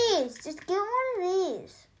 Get one of these. Just get one of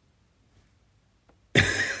these.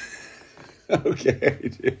 Okay,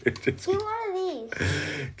 dude. Get one of these.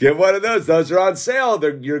 Get one of those. Those are on sale.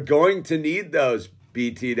 You're going to need those,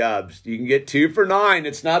 BT dubs. You can get 2 for $9.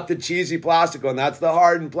 It's not the cheesy plastic one. That's the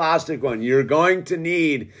hardened plastic one. You can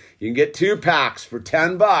get 2 packs for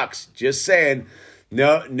 $10. Just saying.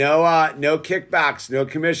 No kickbacks, no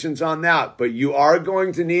commissions on that. But you are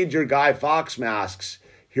going to need your Guy Fawkes masks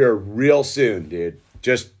here real soon, dude.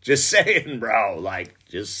 Just saying, bro. Like,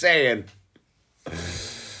 just saying.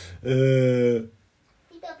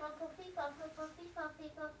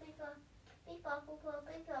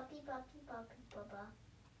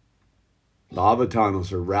 Lava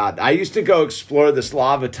tunnels are rad. I used to go explore this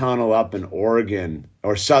lava tunnel up in Oregon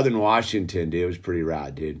or Southern Washington, dude. It was pretty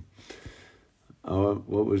rad, dude.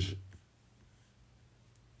 What was...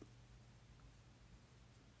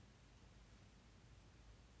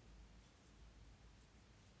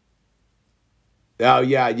 Oh,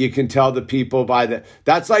 yeah, you can tell the people by the...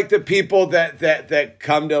 That's like the people that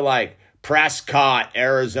come to, like, Prescott,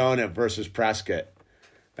 Arizona versus Prescott.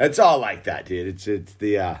 It's all like that, dude. It's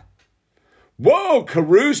the... Whoa,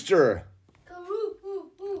 Carooster!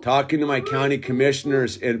 Talking to my county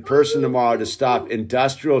commissioners in person tomorrow to stop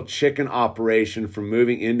industrial chicken operation from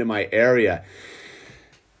moving into my area.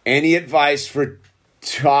 Any advice for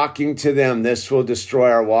talking to them? This will destroy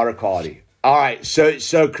our water quality. All right, so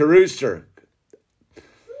Carooster,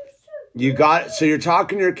 so you're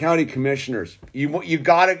talking to your county commissioners. You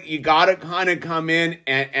gotta kind of come in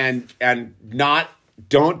and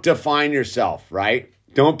don't define yourself, right?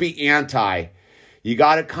 Don't be anti. You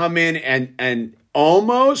got to come in and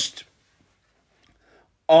almost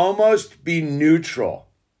be neutral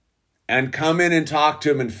and come in and talk to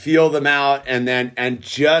them and feel them out. And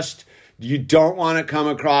just, you don't want to come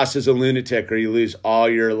across as a lunatic or you lose all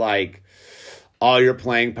your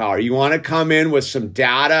playing power. You want to come in with some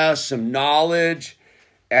data, some knowledge,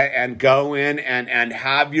 and go in and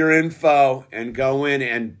have your info and go in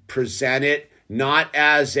and present it, not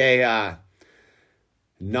as a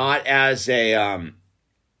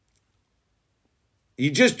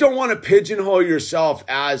you just don't want to pigeonhole yourself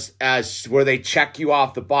as where they check you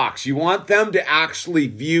off the box. You want them to actually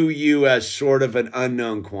view you as sort of an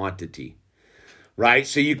unknown quantity, right?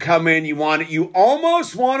 So you come in, you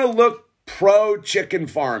almost want to look pro-chicken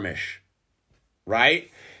farmish,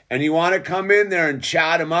 right? And you want to come in there and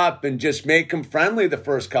chat them up and just make them friendly the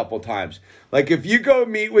first couple times. Like if you go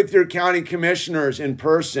meet with your county commissioners in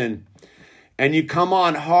person and you come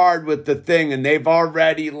on hard with the thing and they've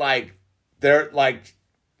already they're like,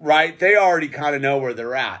 right, they already kind of know where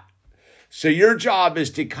they're at. So your job is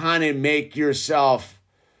to kind of make yourself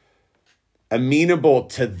amenable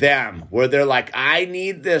to them, where they're like, I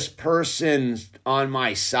need this person on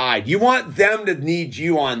my side. You want them to need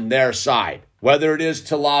you on their side, whether it is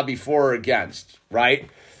to lobby for or against, right?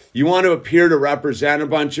 You want to appear to represent a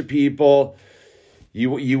bunch of people.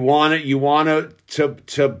 You want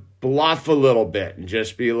to bluff a little bit and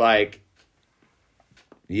just be like,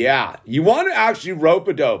 yeah, you want to actually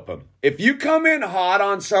rope-a-dope them. If you come in hot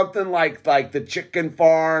on something like the chicken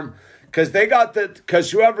farm,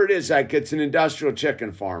 because whoever it is, like it's an industrial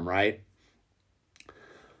chicken farm, right?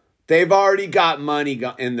 They've already got money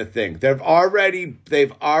in the thing. They've already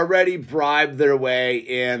bribed their way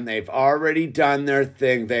in. They've already done their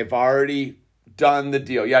thing. They've already done the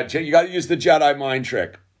deal. Yeah, you got to use the Jedi mind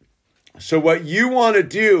trick. So what you want to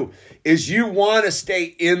do is you want to stay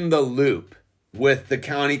in the loop with the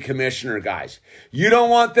county commissioner guys. You don't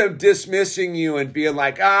want them dismissing you and being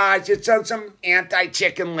like, it's just some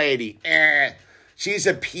anti-chicken lady. She's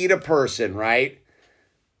a PETA person, right?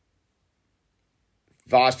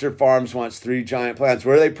 Foster Farms wants 3 giant plants.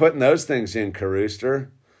 Where are they putting those things in, Carooster?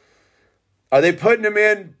 Are they putting them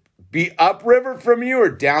in upriver from you or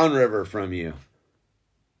downriver from you?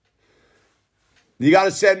 You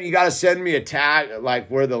gotta send me a tag like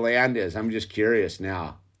where the land is. I'm just curious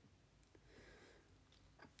now.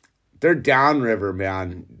 They're downriver,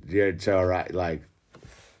 man. It's all right. Like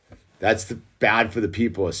that's bad for the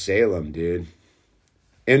people of Salem, dude.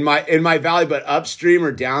 In my valley, but upstream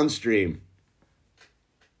or downstream.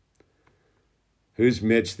 Who's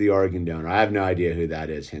Mitch the Oregon donor? I have no idea who that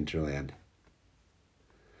is, Hinterland.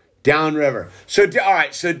 Downriver. So, all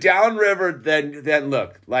right. So downriver, then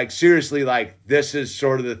look, like seriously, like this is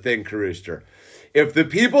sort of the thing, Carooster. If the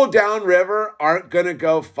people downriver aren't going to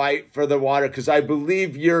go fight for the water, because I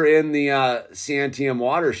believe you're in the Santiam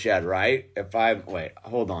watershed, right? Wait,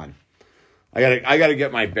 hold on. I gotta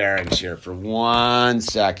get my bearings here for 1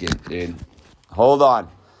 second, dude. Hold on.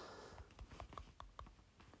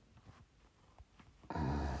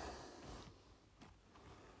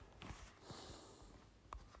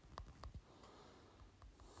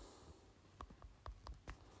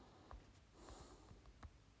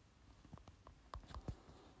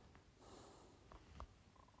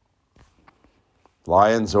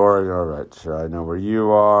 Lyons, Oregon. All right, sure. I know where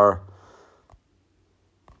you are.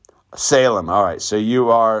 Salem. All right, so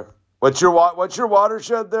you are. What's your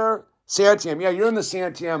watershed there? Santiam. Yeah, you're in the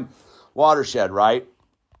Santiam watershed, right?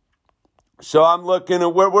 So I'm looking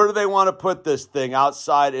at where do they want to put this thing?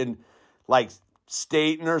 Outside in like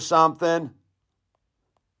Staten or something?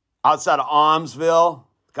 Outside of Almsville?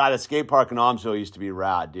 God, a skate park in Almsville used to be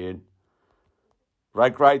rad, dude.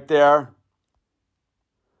 Right there.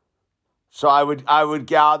 So I would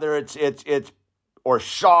gather it's or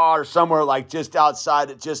Shaw or somewhere like just outside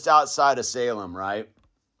of Salem, right?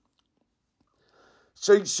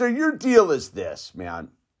 So your deal is this,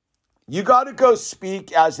 man. You got to go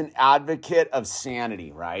speak as an advocate of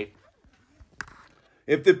sanity, right?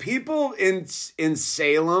 If the people in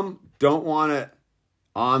Salem don't want to,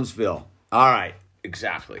 Almsville. All right,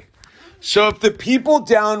 exactly. So if the people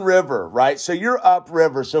downriver, right? So you're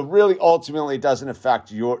upriver, so really ultimately it doesn't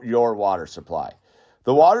affect your water supply.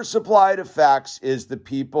 The water supply it affects is the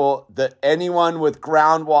people, anyone with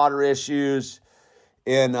groundwater issues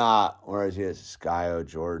in, where is it? Skyo,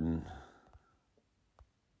 Jordan.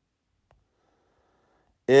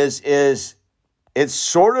 It's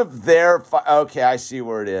sort of there. Okay, I see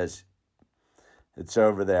where it is. It's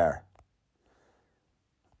over there.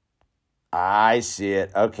 I see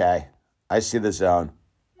it. Okay. I see the zone.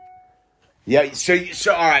 Yeah, so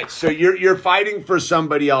all right. So you're fighting for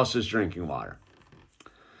somebody else's drinking water.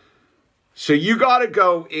 So you got to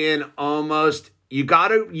go in almost. You got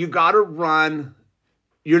to run.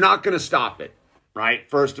 You're not going to stop it, right?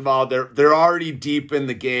 First of all, they're already deep in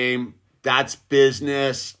the game. That's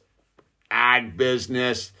business, ag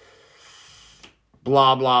business.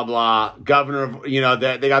 Blah blah blah. Governor,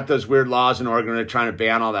 they got those weird laws in Oregon. They're trying to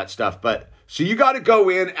ban all that stuff, but. So you got to go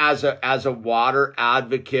in as a water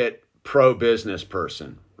advocate, pro-business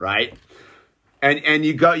person, right? And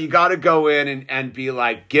you got to go in and be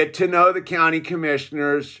like, get to know the county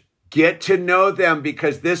commissioners, get to know them,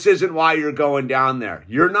 because this isn't why you're going down there.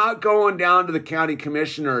 You're not going down to the county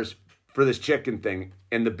commissioners for this chicken thing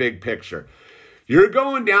in the big picture. You're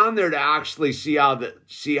going down there to actually see how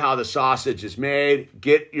the sausage is made,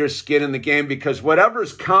 get your skin in the game, because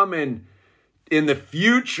whatever's coming in the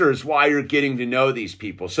future is why you're getting to know these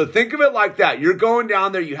people. So think of it like that. You're going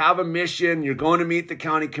down there. You have a mission. You're going to meet the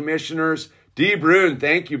county commissioners. D. Brune,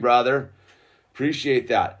 thank you, brother. Appreciate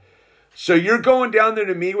that. So you're going down there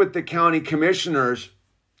to meet with the county commissioners.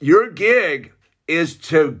 Your gig is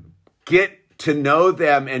to get to know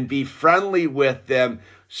them and be friendly with them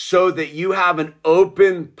so that you have an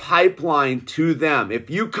open pipeline to them. If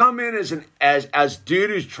you come in as dude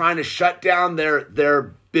who's trying to shut down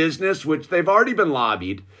their business, which they've already been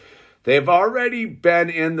lobbied, They've already been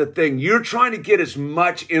in the thing. You're trying to get as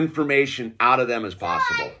much information out of them as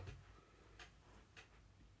possible.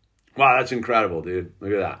 Wow, that's incredible, dude.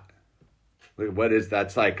 Look at that. Look at what is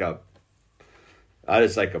that's like a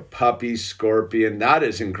puppy scorpion. That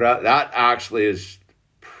is incredible. That actually is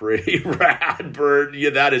pretty rad, bird.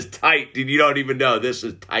 Yeah, that is tight, dude. You don't even know. This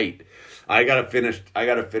is tight. I gotta finish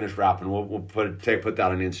wrapping. We'll put that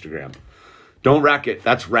on Instagram. Don't wreck it.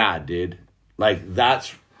 That's rad, dude. Like,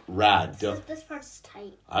 that's rad. This part's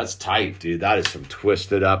tight. That's tight, dude. That is some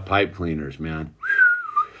twisted up pipe cleaners, man.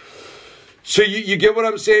 So you get what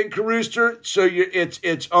I'm saying, Carooster? So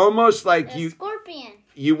it's almost like a scorpion.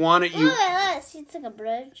 You want it. Look at this. It's like a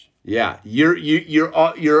bridge. Yeah, you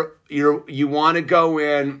want to go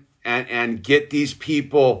in and get these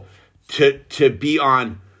people to be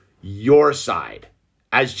on your side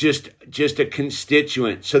as just a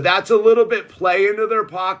constituent. So that's a little bit play into their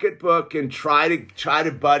pocketbook and try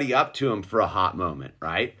to buddy up to them for a hot moment,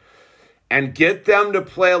 right? And get them to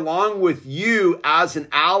play along with you as an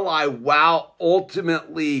ally while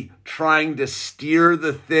ultimately trying to steer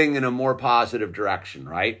the thing in a more positive direction,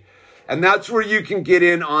 right? And that's where you can get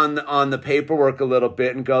in on the paperwork a little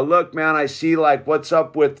bit and go, look, man, I see like what's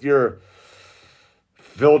up with your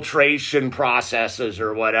filtration processes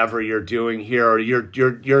or whatever you're doing here, or your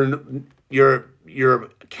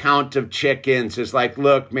count of chickens is like,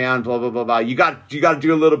 look, man, blah blah blah blah. You got to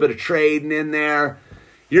do a little bit of trading in there.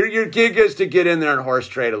 Your gig is to get in there and horse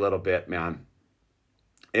trade a little bit, man.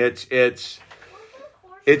 It's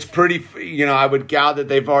pretty, I would gather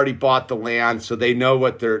they've already bought the land, so they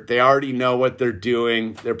already know what they're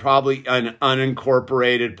doing. They're probably an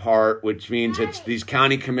unincorporated part, which means it's these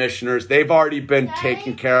county commissioners. They've already been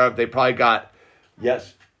taken care of. They probably got,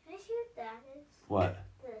 yes? Can I see what that is? What?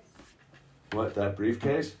 This. What, that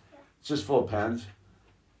briefcase? Yeah. It's just full of pens.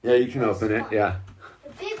 Yeah, you can open it, yeah.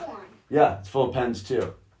 The big one. Yeah, it's full of pens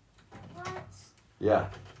too. What? Yeah,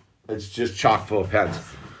 it's just chock full of pens.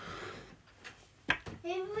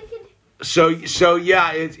 Maybe we could. So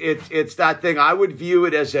yeah, it's that thing. I would view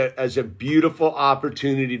it as a beautiful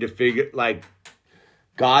opportunity to figure, like,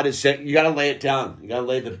 God is saying, you got to lay it down. You got to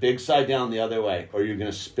lay the big side down the other way, or you're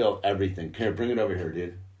gonna spill everything. Come here, bring it over here,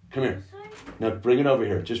 dude. Come here. No, bring it over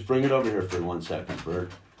here. Just bring it over here for 1 second,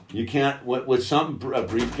 Bert. You can't with a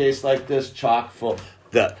briefcase like this, chock full.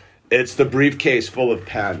 It's the briefcase full of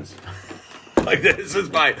pens. Like, this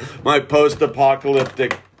is my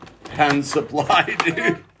post-apocalyptic pen supply,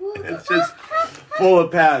 dude. It's just full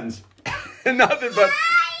of pens. Nothing but.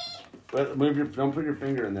 Don't put your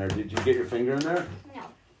finger in there. Did you get your finger in there? No.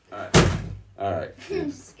 All right.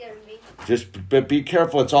 It scared me. But be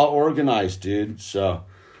careful. It's all organized, dude. So.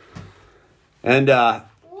 And Whoa!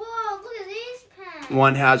 Look at these pens.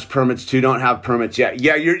 one has permits, two don't have permits yet.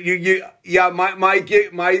 Yeah, my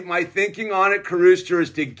thinking on it, Carooster, is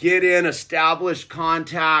to get in, establish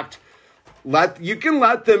contact. You can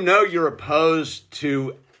let them know you're opposed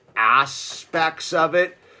to aspects of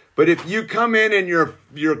it, but if you come in and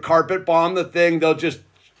you're carpet bomb the thing, they'll just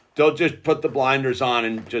put the blinders on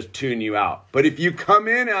and just tune you out. But if you come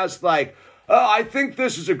in as like, oh, I think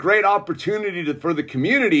this is a great opportunity for the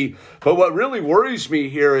community, but what really worries me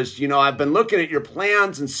here is, I've been looking at your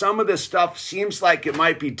plans, and some of this stuff seems like it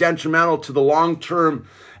might be detrimental to the long-term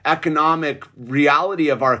economic reality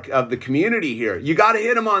of the community here. You got to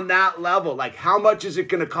hit them on that level. Like, how much is it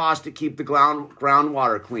going to cost to keep the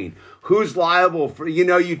groundwater clean? Who's liable for, you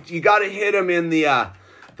got to hit them in the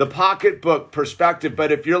pocketbook perspective.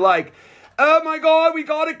 But if you're like, oh my God, we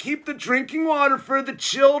got to keep the drinking water for the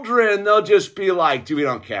children, they'll just be like, dude, we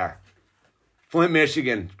don't care. Flint,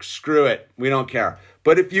 Michigan, screw it. We don't care.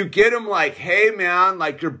 But if you get them like, hey, man,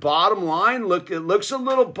 like your bottom line, it looks a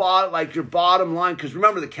little like your bottom line. Because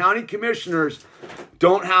remember, the county commissioners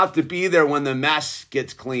don't have to be there when the mess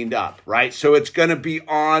gets cleaned up, right? So it's going to be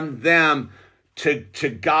on them to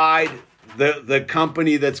guide the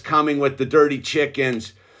company that's coming with the dirty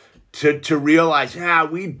chickens to realize,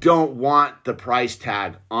 we don't want the price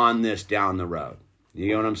tag on this down the road.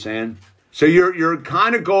 You know what I'm saying? So your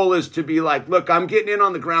kind of goal is to be like, look, I'm getting in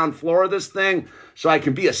on the ground floor of this thing so I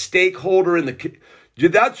can be a stakeholder in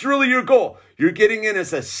that's really your goal. You're getting in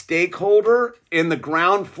as a stakeholder in the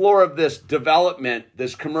ground floor of this development,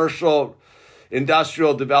 this commercial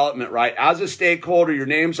industrial development, right? As a stakeholder, your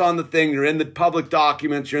name's on the thing, you're in the public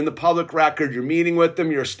documents, you're in the public record, you're meeting with them,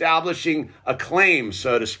 you're establishing a claim,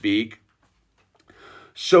 so to speak.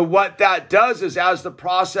 So what that does is, as the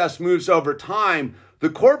process moves over time, the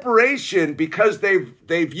corporation, because they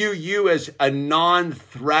view you as a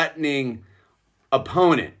non-threatening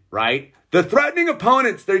opponent, right? The threatening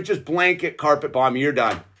opponents, they just blanket carpet bomb, you're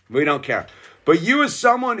done. We don't care. But you as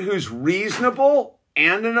someone who's reasonable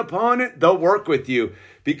and an opponent, they'll work with you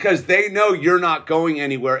because they know you're not going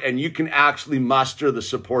anywhere and you can actually muster the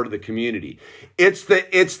support of the community. It's the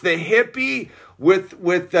hippie with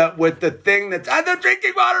the thing that's they're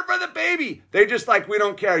drinking water for the baby. They just like, we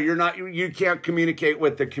don't care. You can't communicate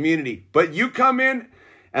with the community. But you come in,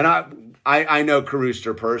 and I know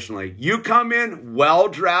Carooster personally. You come in well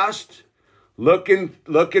dressed, looking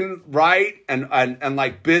right and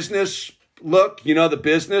like business look, the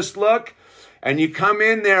business look. And you come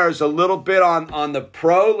in there as a little bit on the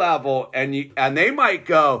pro level, and they might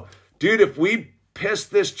go, dude, if we piss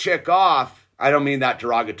this chick off, I don't mean that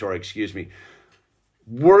derogatory, excuse me.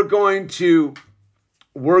 We're going to,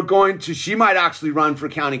 she might actually run for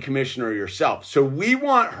county commissioner herself. So we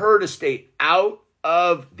want her to stay out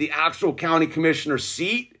of the actual county commissioner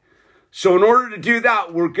seat. So in order to do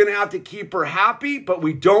that, we're going to have to keep her happy, but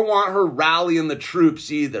we don't want her rallying the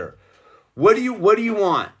troops either. What do you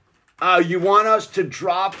want? You want us to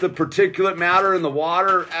drop the particulate matter in the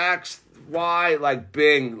water, X, Y, like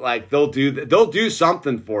Bing, like they'll do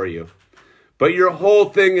something for you. But your whole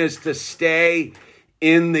thing is to stay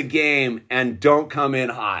in the game and don't come in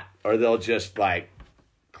hot, or they'll just like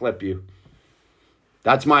clip you.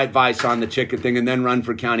 That's my advice on the chicken thing, and then run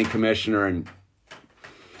for county commissioner and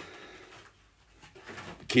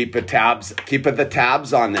keep the tabs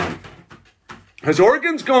on them. Because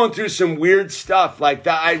Oregon's going through some weird stuff like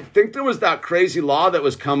that. I think there was that crazy law that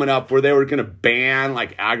was coming up where they were going to ban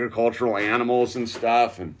like agricultural animals and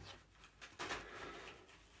stuff. And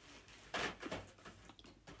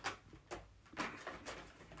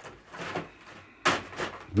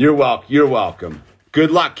you're welcome. Good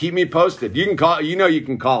luck. Keep me posted. You can call. You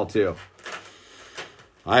can call too.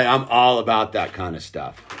 I'm all about that kind of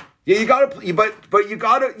stuff. Yeah, you gotta,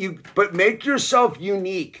 but make yourself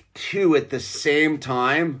unique too at the same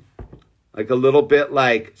time, like a little bit,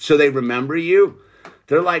 like so they remember you.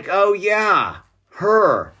 They're like, oh yeah,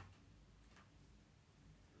 her.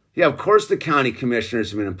 Yeah, of course the county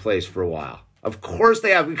commissioners have been in place for a while. Of course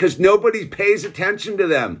they have, because nobody pays attention to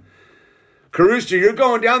them. Carooster, you're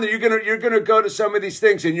going down there. You're gonna go to some of these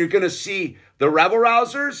things, and you're gonna see the rebel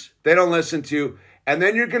rousers. They don't listen to. And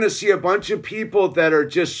then you're going to see a bunch of people that are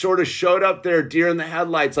just sort of showed up there, deer in the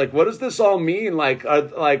headlights. Like, what does this all mean? Like,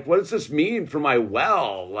 what does this mean for my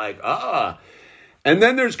well? Like, And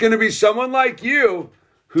then there's going to be someone like you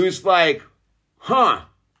who's like, I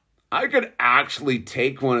could actually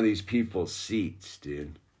take one of these people's seats,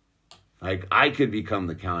 dude. Like, I could become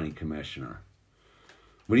the county commissioner.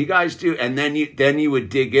 What do you guys do? And then you would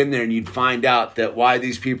dig in there and you'd find out that why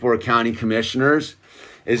these people are county commissioners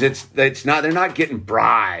is they're not getting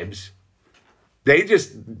bribes. They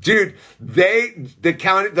just, dude,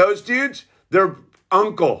 those dudes, their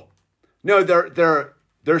uncle. No,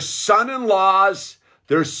 their son-in-law's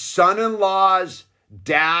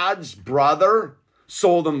dad's brother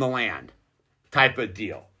sold them the land type of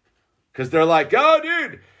deal. Because they're like, oh,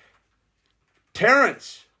 dude,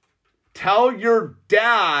 Terrence, tell your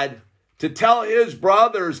dad to tell his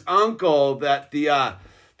brother's uncle that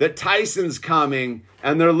that Tyson's coming,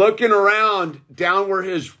 and they're looking around down where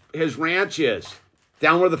his ranch is,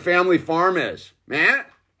 down where the family farm is. Man,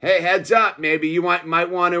 hey, heads up, maybe you might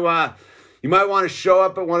want to show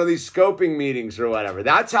up at one of these scoping meetings or whatever.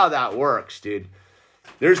 That's how that works, dude.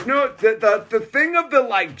 There's no the thing of the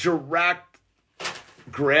like direct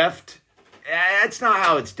grift. That's not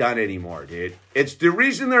how it's done anymore, dude. It's the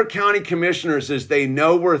reason they're county commissioners is they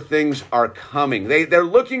know where things are coming. They're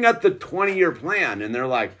looking at the 20-year plan and they're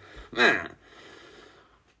like, man,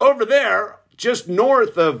 over there, just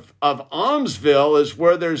north of Almsville is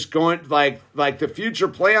where there's going like the future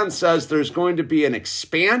plan says there's going to be an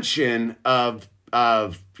expansion of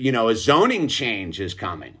a zoning change is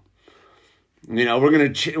coming. We're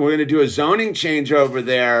gonna do a zoning change over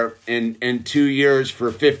there in 2 years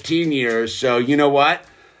for 15 years. So you know what?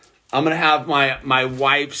 I'm gonna have my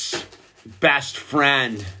wife's best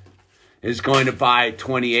friend is going to buy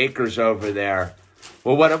 20 acres over there.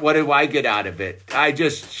 Well, what do I get out of it?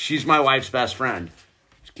 She's my wife's best friend.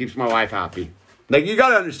 She keeps my wife happy. Like, you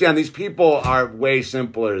gotta understand, these people are way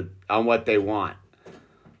simpler on what they want.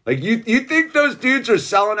 Like, you think those dudes are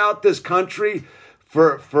selling out this country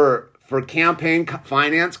for campaign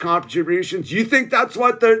finance contributions? You think that's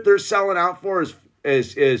what they're selling out for?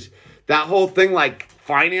 Is that whole thing like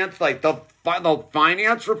finance, like the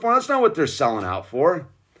finance reform? That's not what they're selling out for.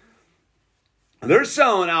 They're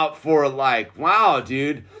selling out for like, wow,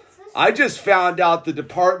 dude, I just found out the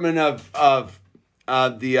Department of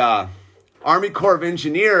the Army Corps of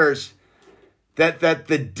Engineers that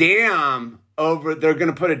the dam they're going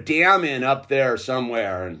to put a dam in up there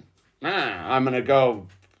somewhere, and I'm going to go,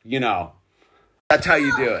 That's how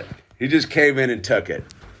you do it. He just came in and took it.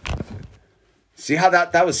 See how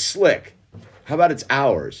that was slick? How about it's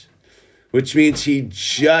ours? Which means he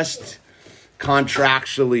just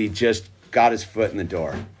contractually just got his foot in the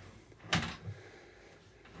door.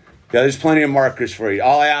 Yeah, there's plenty of markers for you.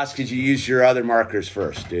 All I ask is you use your other markers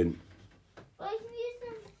first, dude. Well, I can use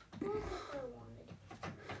them if I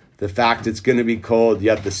wanted. The fact it's going to be cold,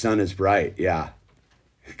 yet the sun is bright. Yeah.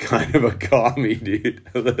 Kind of a commie, dude.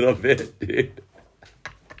 A little bit, dude.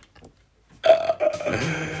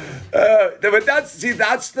 But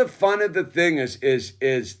that's the fun of the thing is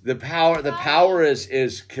the power. The power is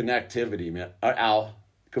connectivity, man. Al,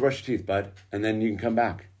 go brush your teeth, bud, and then you can come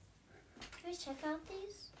back. Can we check out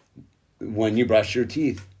these? When you brush your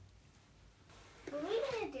teeth. What are we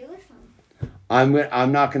gonna do with them?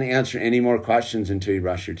 I'm not going to answer any more questions until you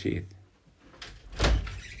brush your teeth.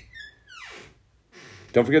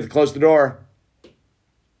 Don't forget to close the door.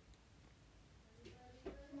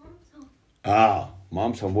 Oh,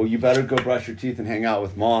 Mom's home. Well, you better go brush your teeth and hang out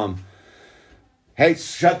with Mom. Hey,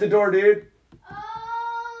 shut the door, dude.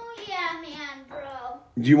 Oh, yeah, man, bro.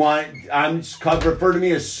 Do you want... refer to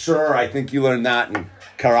me as sir. I think you learned that in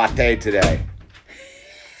karate today.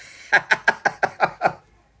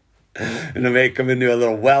 And to make him into a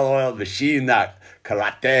little well-oiled machine, that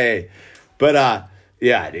karate. But,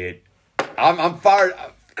 yeah, dude. I'm fired...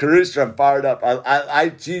 Caruso, I'm fired up.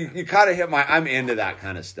 You kind of hit I'm into that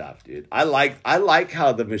kind of stuff, dude. I like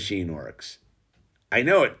how the machine works. I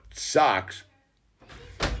know it sucks.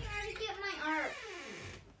 I need to get my art.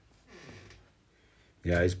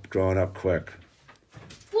 Yeah, he's growing up quick.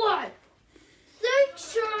 What? Thanks,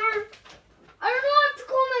 sir. I don't know how to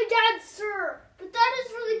call my dad sir, but that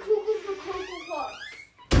is really cool for Cocoa Puffs.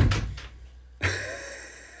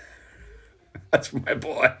 That's my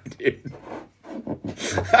boy, dude.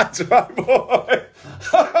 That's my boy.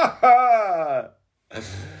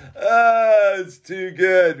 It's too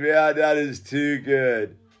good, man. That is too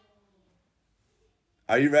good.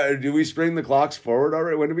 Are you ready? Do we spring the clocks forward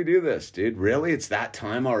already? When do we do this, dude? Really? It's that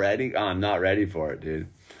time already? Oh, I'm not ready for it, dude.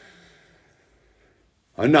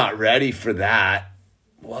 I'm not ready for that.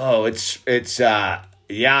 Whoa,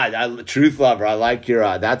 yeah, Truth Lover, I like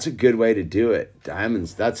your, that's a good way to do it.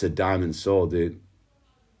 Diamonds, that's a diamond soul, dude.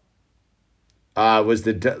 I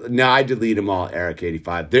delete them all,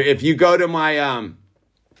 Eric85. If you go to my,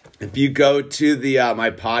 my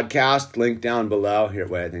podcast, link down below. Here,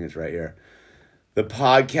 wait, I think it's right here. The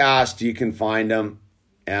podcast, you can find them,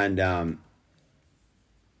 and I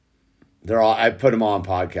put them all on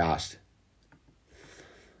podcast.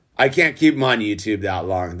 I can't keep them on YouTube that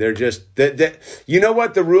long. They're just, you know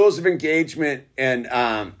what? The rules of engagement,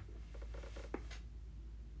 and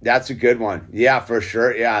that's a good one. Yeah, for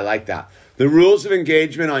sure. Yeah, I like that. The rules of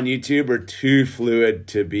engagement on YouTube are too fluid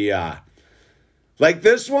to be, like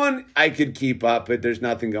this one, I could keep up, but there's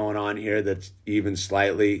nothing going on here that's even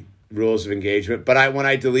slightly rules of engagement. But when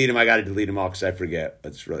I delete them, I got to delete them all because I forget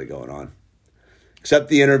what's really going on. Except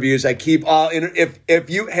the interviews, I keep all, if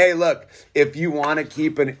you want to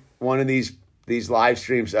keep one of these live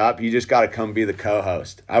streams up, you just got to come be the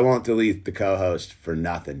co-host. I won't delete the co-host for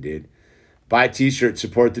nothing, dude. Buy a t-shirt,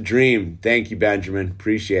 support the dream. Thank you, Benjamin.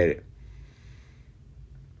 Appreciate it.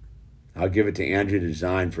 I'll give it to Andrew to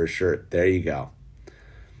design for a shirt. There you go.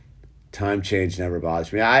 Time change never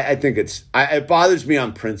bothers me. I think it bothers me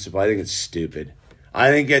on principle. I think it's stupid.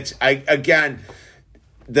 I think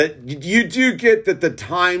you do get that the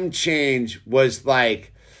time change was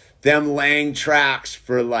like them laying tracks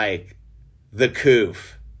for like the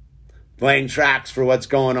coof, laying tracks for what's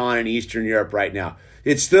going on in Eastern Europe right now.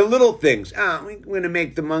 It's the little things. We're going to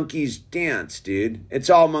make the monkeys dance, dude. It's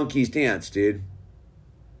all monkeys dance, dude.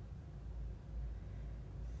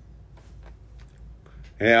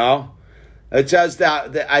 You know, it says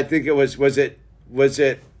that I think it was it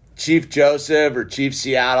Chief Joseph or Chief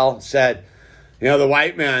Seattle said, the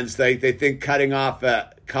white man's they think cutting off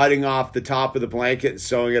the top of the blanket and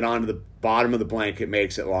sewing it onto the bottom of the blanket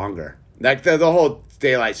makes it longer. Like the whole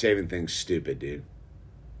daylight saving thing's stupid, dude.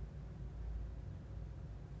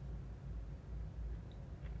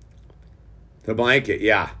 The blanket,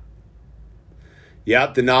 yeah.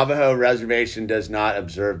 Yep, the Navajo reservation does not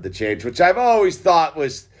observe the change, which I've always thought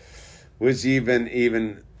was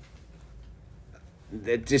even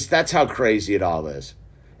that's how crazy it all is.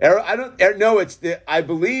 I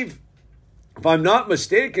believe, if I'm not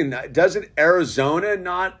mistaken, doesn't Arizona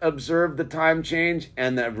not observe the time change,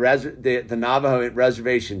 and the Navajo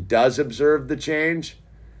reservation does observe the change?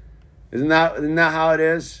 Isn't that how it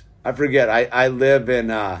is? I forget. I live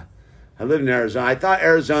in I lived in Arizona. I thought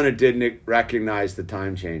Arizona didn't recognize the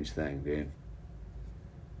time change thing, dude.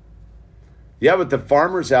 Yeah, but the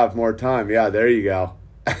farmers have more time. Yeah, there you go.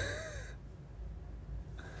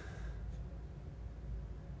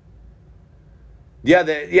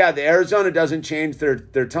 The Arizona doesn't change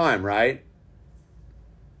their time, right?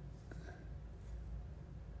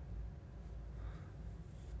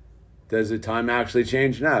 Does the time actually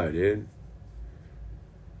change? No, dude.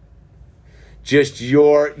 Just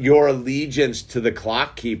your allegiance to the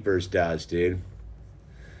clock keepers does, dude.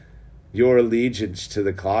 Your allegiance to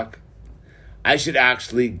the clock. I should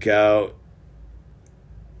actually go.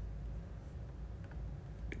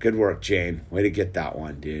 Good work, Jane. Way to get that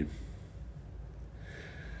one, dude.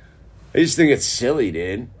 I just think it's silly,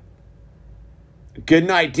 dude. Good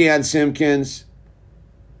night, Dan Simpkins.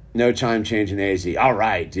 No time change in AZ. All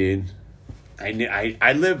right, dude.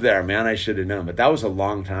 I lived there, man. I should have known, but that was a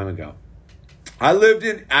long time ago. I lived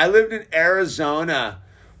in Arizona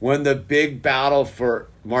when the big battle for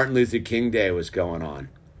Martin Luther King Day was going on.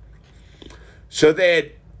 So they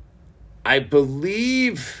had, I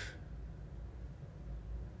believe,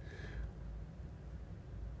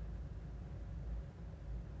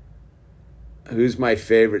 who's my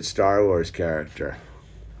favorite Star Wars character?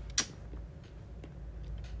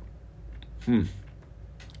 It's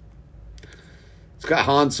got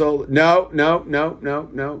Han Solo. No.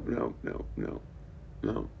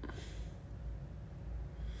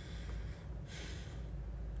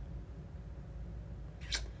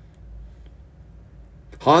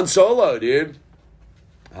 Han Solo, dude.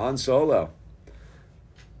 Han Solo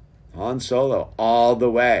all the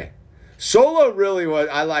way. Solo really was.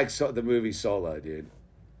 I like the movie Solo, dude.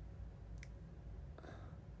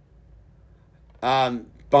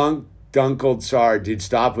 Dunkled Tsar, dude,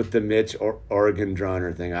 stop with the Mitch Oregon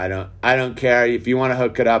droner thing. I don't care. If you want to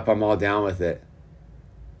hook it up, I'm all down with it.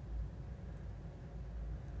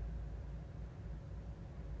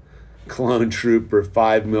 Clone Trooper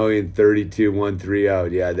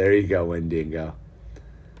 5,032,130. Yeah, there you go, Wendigo.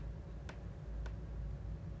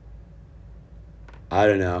 I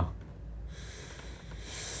don't know.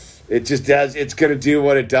 It just does. It's gonna do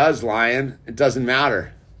what it does, Lion. It doesn't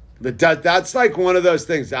matter. That's like one of those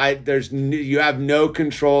things. You have no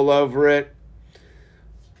control over it.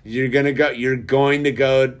 You're going to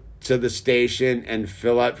go to the station and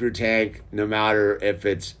fill up your tank, no matter if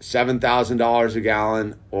it's $7,000 a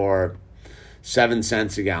gallon or 7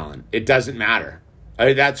 cents a gallon. It doesn't matter.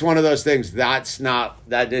 That's one of those things. It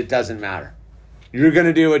doesn't matter. You're going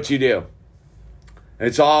to do what you do.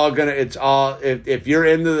 If you're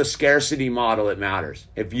into the scarcity model, it matters.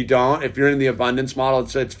 If you don't, if you're in the abundance model,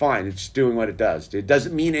 it's fine. It's just doing what it does. It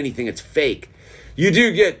doesn't mean anything. It's fake. You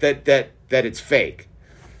do get that it's fake.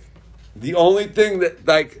 The only thing that,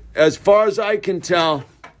 like, as far as I can tell,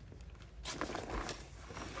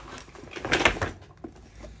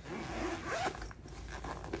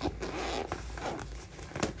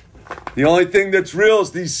 the only thing that's real is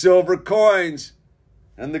these silver coins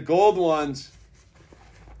and the gold ones.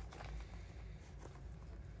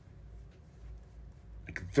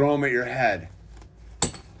 Throw them at your head.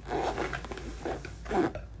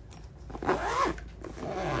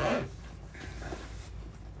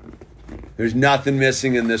 There's nothing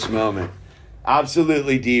missing in this moment.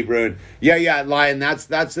 Absolutely, D-Brune. Yeah, Lion. That's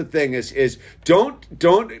the thing is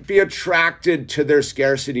don't be attracted to their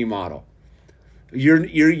scarcity model.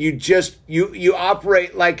 You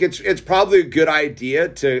operate like it's probably a good idea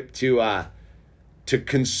to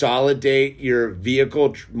consolidate your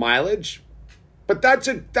vehicle mileage. But that's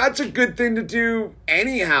a good thing to do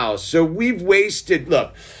anyhow. So we've wasted.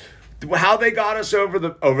 Look, how they got us over the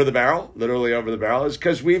barrel, literally over the barrel, is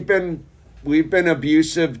because we've been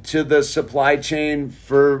abusive to the supply chain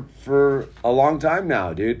for a long time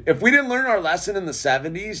now, dude. If we didn't learn our lesson in the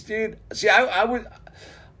 70s, dude. See,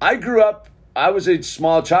 I grew up. I was a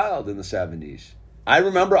small child in the 70s. I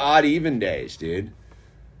remember odd even days, dude.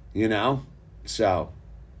 You know, so.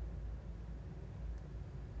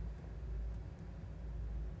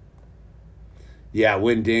 Yeah,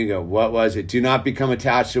 Wendigo. What was it? Do not become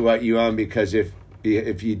attached to what you own, because if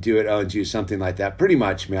you do, it owns you. Something like that. Pretty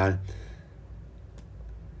much, man.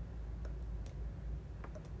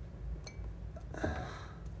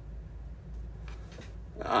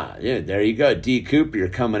 Yeah, there you go. D. Cooper, you're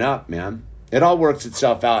coming up, man. It all works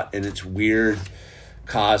itself out in its weird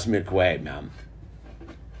cosmic way, man.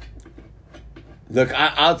 Look,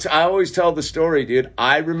 I always tell the story, dude.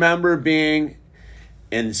 I remember being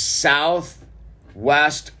in Southwest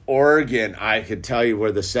Oregon. I could tell you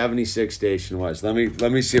where the 76 station was. Let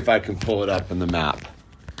me see if I can pull it up in the map.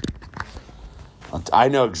 I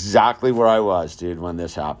know exactly where I was, dude, when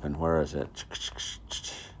this happened. Where is it?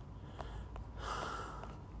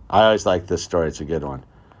 I always like this story. It's a good one.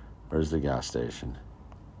 Where's the gas station?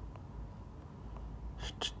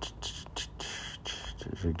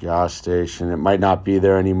 There's a gas station. It might not be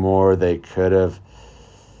there anymore. They could have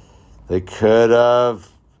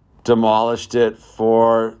demolished it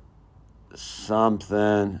for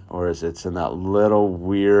something. Or is it's in that little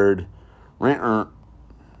weird...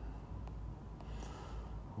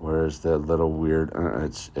 Where's the little weird...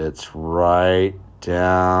 It's right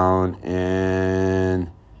down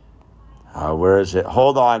in... where is it?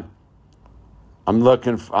 Hold on. I'm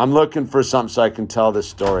looking for something so I can tell this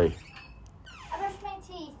story. I brush my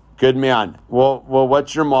teeth. Good man. Well,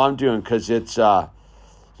 what's your mom doing? Because it's, it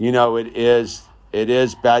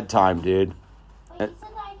is bedtime, dude. Wait, you said that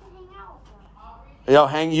I can hang out with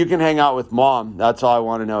her. You can hang out with mom. That's all I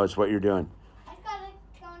want to know is what you're doing. I just gotta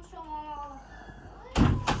go and show mom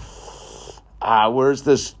all. Where's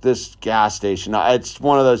this gas station? It's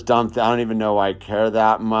one of those dumb things. I don't even know why I care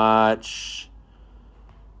that much.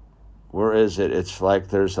 Where is it? It's like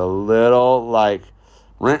there's a little like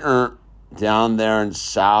down there in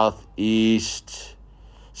southwest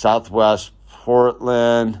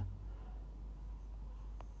Portland.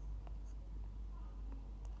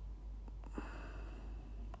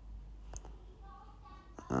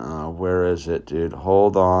 Where is it, dude?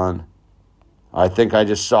 Hold on. I think I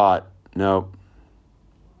just saw it. Nope.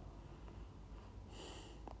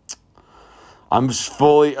 I'm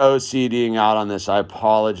fully OCDing out on this. I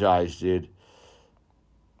apologize, dude.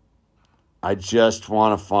 I just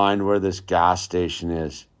want to find where this gas station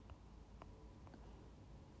is.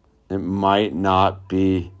 It might not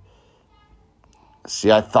be. See,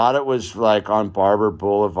 I thought it was like on Barber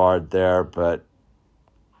Boulevard there, but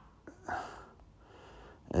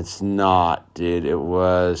it's not, dude. It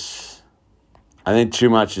was... I think too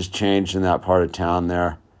much has changed in that part of town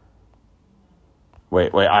there.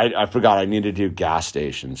 Wait, I forgot I need to do gas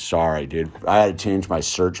stations. Sorry, dude. I had to change my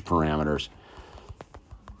search parameters.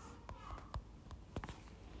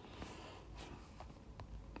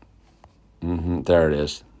 There it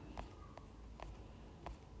is.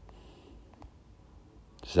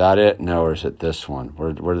 Is that it? No, or is it this one?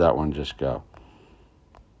 Where did that one just go?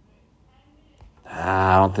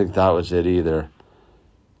 I don't think that was it either.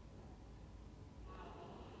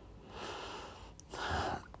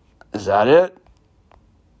 Is that it?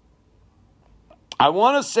 I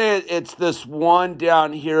want to say it's this one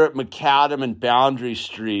down here at McAdam and Boundary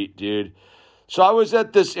Street, dude. So I was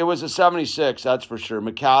at this, it was a 76, that's for sure,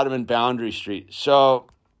 McAdam and Boundary Street. So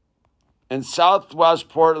in southwest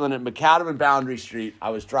Portland at McAdam and Boundary Street,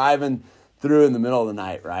 I was driving through in the middle of the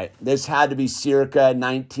night, right? This had to be circa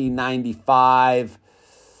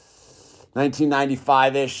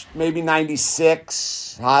 1995-ish, maybe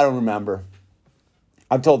 96. I don't remember.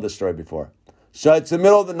 I've told this story before. So it's the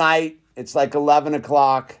middle of the night. It's like 11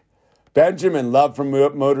 o'clock. Benjamin, love from a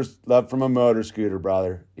motor scooter,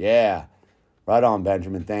 brother. Yeah. Right on,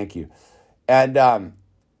 Benjamin. Thank you. And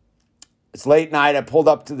it's late night. I pulled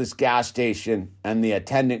up to this gas station, and the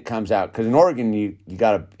attendant comes out. Because in Oregon, you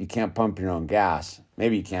can't pump your own gas.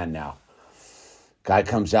 Maybe you can now. Guy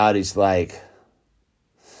comes out. He's like,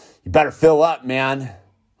 "You better fill up, man."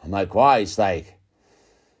 I'm like, "Why?" He's like,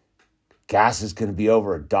 "Gas is going to be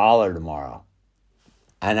over $1 tomorrow."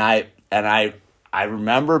 And I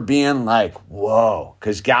remember being like, whoa,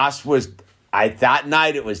 because gas was, that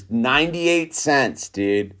night it was 98 cents,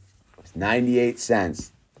 dude. It was 98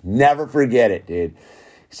 cents. Never forget it, dude.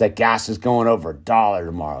 He's like, gas is going over $1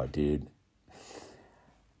 tomorrow, dude.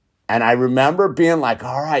 And I remember being like,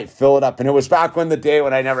 all right, fill it up. And it was back when the day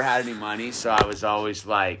when I never had any money. So I was always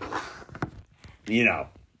like,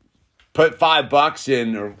 put $5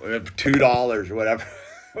 in or $2 or whatever.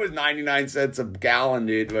 It was 99 cents a gallon,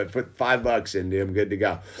 dude. But put $5 in, dude. I'm good to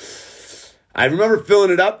go. I remember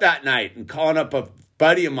filling it up that night and calling up a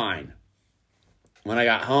buddy of mine when I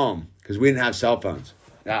got home because we didn't have cell phones.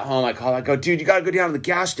 Got home, I go, "Dude, you got to go down to the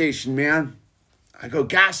gas station, man." I go,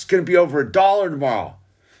 "Gas is going to be over $1 tomorrow."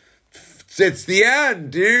 It's the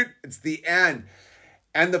end, dude. It's the end.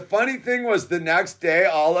 And the funny thing was the next day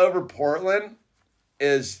all over Portland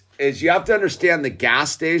is you have to understand the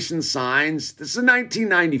gas station signs. This is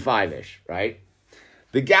 1995-ish, right?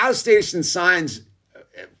 The gas station signs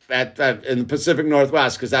in the Pacific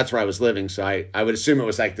Northwest, because that's where I was living, so I would assume it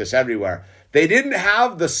was like this everywhere. They didn't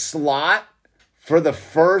have the slot for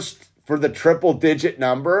the triple-digit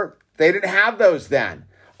number. They didn't have those then.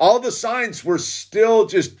 All the signs were still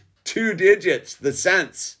just 2 digits, the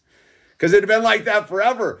cents, because it had been like that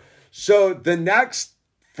forever. So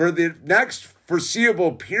for the next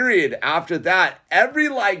foreseeable period after that, every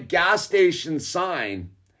like gas station sign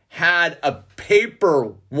had a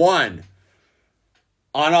paper one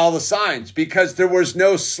on all the signs because there was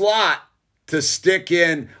no slot to stick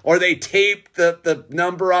in, or they taped the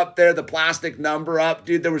number up there, the plastic number up,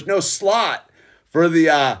 dude. There was no slot for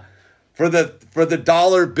the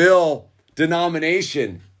dollar bill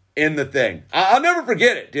denomination in the thing. I'll never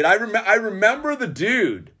forget it, dude. I remember the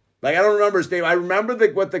dude. Like, I don't remember his name. I remember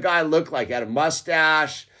what the guy looked like. He had a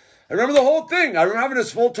mustache. I remember the whole thing. I remember having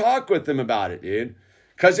this full talk with him about it, dude.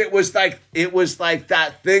 Because it was like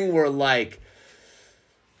that thing where like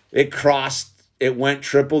it went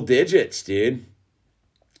triple digits, dude.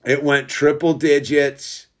 It went triple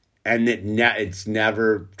digits, and it's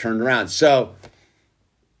never turned around. So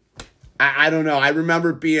I don't know. I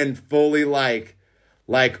remember being fully like,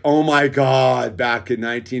 oh my God, back in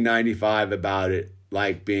 1995 about it,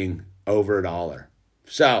 like being over $1.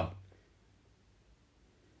 So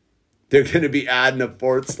they're going to be adding a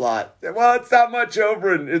fourth slot. Well, it's that much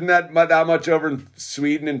over, and isn't that much over in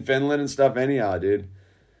Sweden and Finland and stuff anyhow, dude?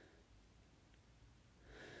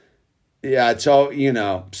 Yeah, it's all,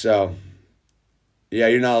 so yeah,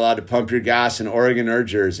 you're not allowed to pump your gas in Oregon or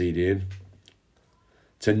Jersey, dude.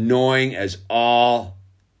 It's annoying as all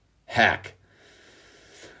heck.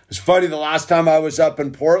 It's funny, the last time I was up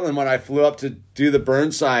in Portland when I flew up to do the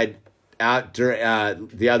Burnside out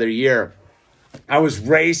the other year, I was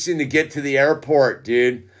racing to get to the airport,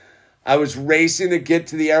 dude. I was racing to get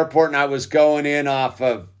to the airport, and I was going in off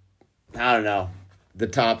of, I don't know, the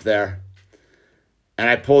top there. And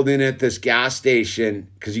I pulled in at this gas station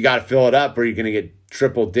because you got to fill it up or you're going to get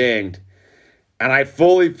triple dinged. And I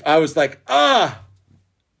was like,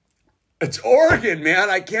 it's Oregon, man.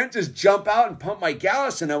 I can't just jump out and pump my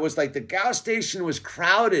gas. And I was like, the gas station was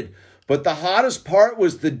crowded. But the hottest part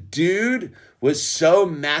was the dude was so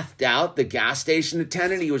methed out, the gas station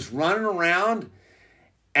attendant. He was running around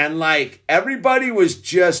and like everybody was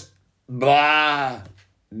just blah,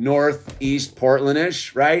 northeast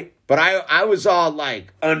Portlandish, right? But I was all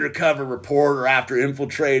like undercover reporter after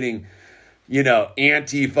infiltrating,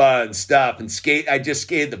 Antifa and stuff and I just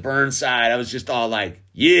skated the Burnside. I was just all like,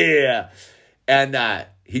 yeah. And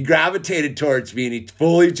he gravitated towards me and he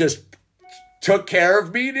fully just took care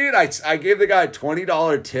of me, dude. I gave the guy a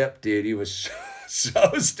 $20 tip, dude. He was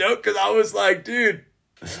so stoked because I was like, dude,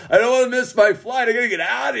 I don't want to miss my flight. I got to get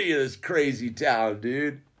out of here, this crazy town,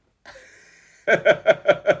 dude.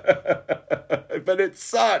 But it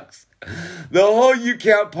sucks. The whole you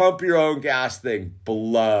can't pump your own gas thing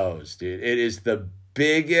blows, dude. It is the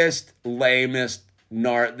biggest, lamest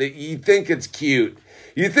you think it's cute.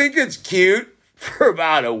 You think it's cute for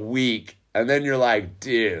about a week, and then you're like,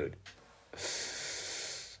 dude,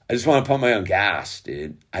 I just want to pump my own gas,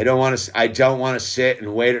 dude. I don't want to sit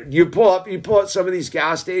and wait. You pull up some of these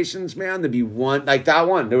gas stations, man. There'd be one, like that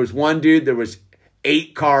one. There was one dude, there was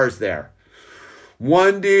 8 cars there.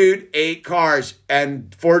 One dude, 8 cars.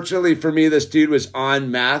 And fortunately for me, this dude was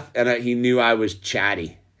on meth and he knew I was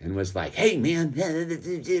chatty and was like, hey, man.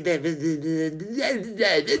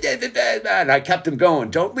 And I kept him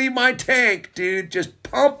going. Don't leave my tank, dude. Just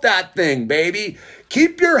pump that thing, baby.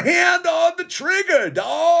 Keep your hand on the trigger,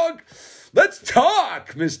 dog. Let's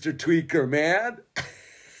talk, Mr. Tweaker, man.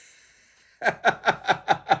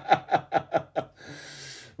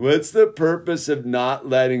 What's the purpose of not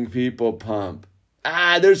letting people pump?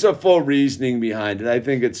 There's a full reasoning behind it. I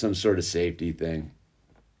think it's some sort of safety thing.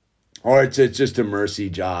 Or it's just a mercy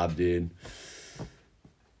job, dude.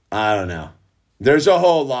 I don't know. There's a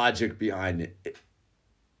whole logic behind it.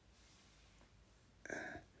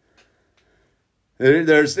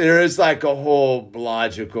 There is like a whole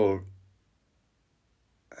logical...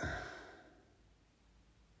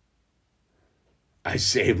 I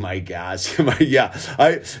saved my gas.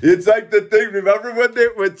 It's like the thing. Remember when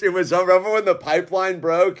remember when the pipeline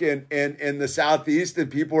broke in the Southeast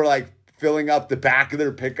and people were like filling up the back of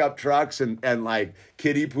their pickup trucks and like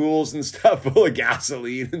kiddie pools and stuff full of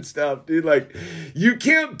gasoline and stuff, dude. Like, you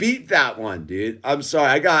can't beat that one, dude. I'm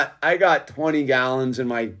sorry. I got 20 gallons in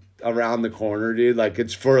my around the corner, dude. Like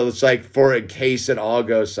it's like for in case it all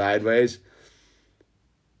goes sideways.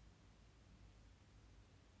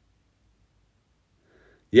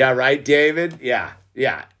 Yeah, right, David? Yeah.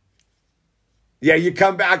 Yeah, you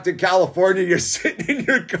come back to California, you're sitting in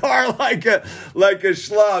your car like a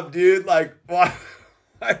schlub, dude. Like, why?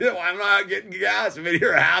 I'm not getting gas. I've been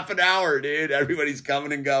here half an hour, dude. Everybody's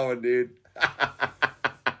coming and going, dude.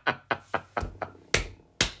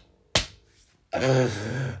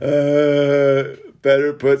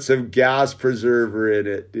 Better put some gas preserver in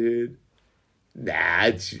it, dude. Nah,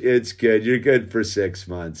 it's good. You're good for 6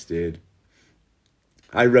 months, dude.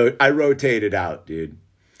 I rotated out, dude.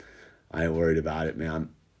 I ain't worried about it, man.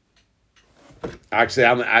 Actually,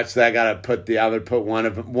 I gotta put I'm gonna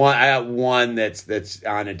put one. I got one that's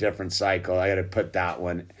on a different cycle. I gotta put that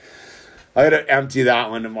one. I gotta empty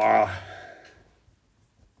that one tomorrow.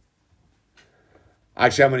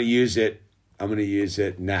 Actually, I'm gonna use it. I'm gonna use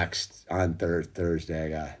it next on Thursday. I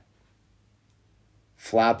got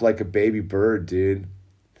flap like a baby bird, dude.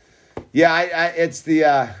 Yeah, it's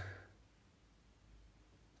the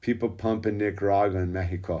people pumping Nicaragua and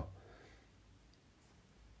Mexico.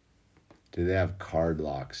 Do they have card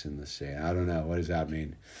locks in the sand? I don't know. What does that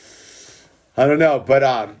mean? I don't know.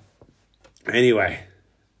 But anyway,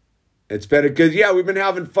 it's been a good. Yeah, we've been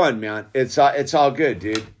having fun, man. It's all good,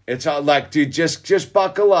 dude. It's all like, dude, just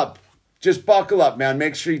buckle up. Just buckle up, man.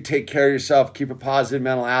 Make sure you take care of yourself. Keep a positive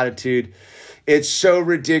mental attitude. It's so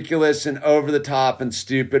ridiculous and over the top and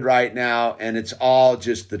stupid right now, and it's all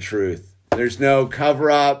just the truth. There's no cover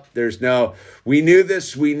up. We knew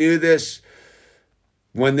this.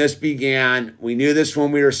 When this began, we knew this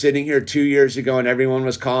when we were sitting here 2 years ago and everyone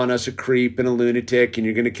was calling us a creep and a lunatic and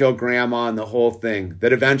you're going to kill grandma and the whole thing.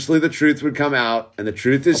 That eventually the truth would come out, and the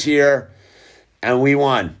truth is here, and we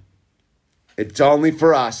won. It's only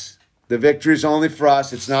for us. The victory is only for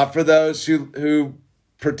us. It's not for those who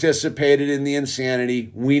participated in the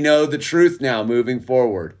insanity. We know the truth now moving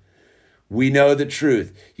forward. We know the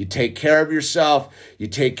truth. You take care of yourself. You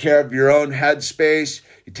take care of your own headspace.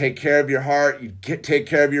 You take care of your heart. You take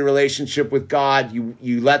care of your relationship with God.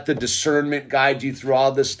 You let the discernment guide you through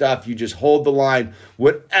all this stuff. You just hold the line.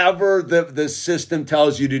 Whatever the system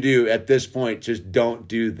tells you to do at this point, just don't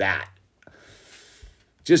do that.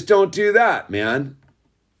 Just don't do that, man.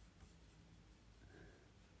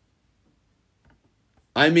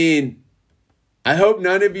 I mean, I hope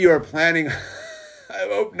none of you are planning... I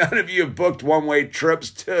hope none of you have booked one-way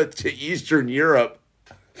trips to Eastern Europe.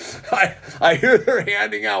 I hear they're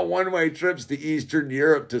handing out one-way trips to Eastern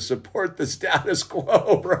Europe to support the status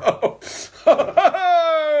quo, bro.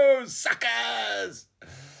 Oh, suckers!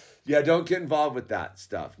 Yeah, don't get involved with that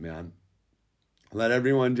stuff, man. Let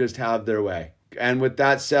everyone just have their way. And with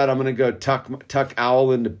that said, I'm going to go tuck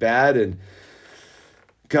Owl into bed and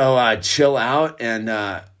go chill out. And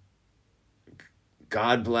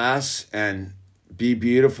God bless and be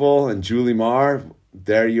beautiful. And Julie Marr,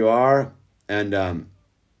 there you are. And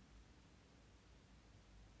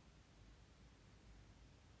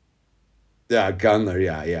yeah,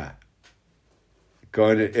 Gunler, yeah.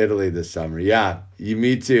 Going to Italy this summer. Yeah,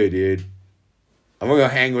 me too, dude. I'm going to go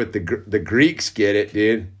hang with the Greeks, get it,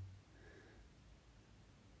 dude.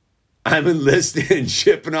 I'm enlisted and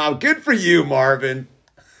shipping off. Good for you, Marvin.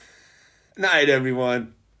 Night,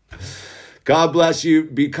 everyone. God bless you.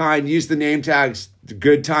 Be kind. Use the name tags. It's a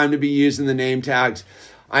good time to be using the name tags.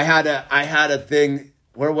 I had a thing.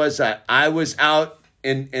 Where was I? I was out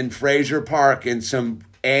in Fraser Park in some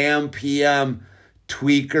AM PM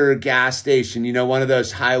tweaker gas station. You know, one of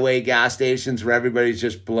those highway gas stations where everybody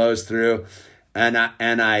just blows through. And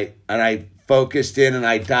I focused in and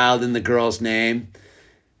I dialed in the girl's name.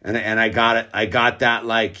 And I got it. I got that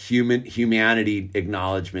like humanity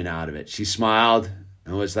acknowledgement out of it. She smiled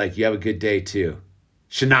and was like, "You have a good day too."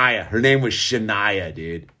 Shania. Her name was Shania,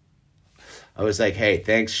 dude. I was like, "Hey,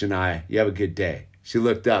 thanks, Shania. You have a good day." She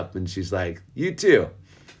looked up and she's like, "You too."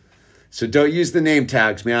 So don't use the name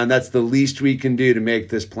tags, man. That's the least we can do to make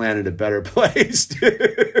this planet a better place,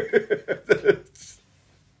 dude.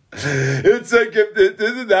 It's like,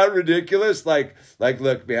 isn't that ridiculous? Like,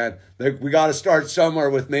 look, man, like we got to start somewhere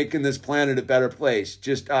with making this planet a better place.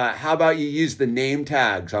 Just, how about you use the name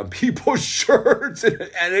tags on people's shirts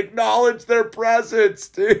and acknowledge their presence,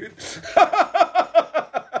 dude?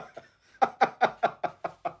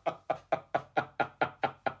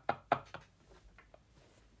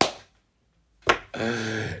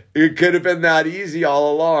 It could have been that easy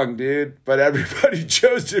all along, dude. But everybody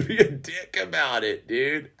chose to be a dick about it,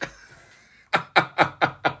 dude.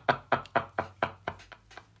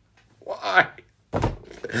 Why?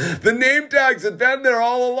 The name tags have been there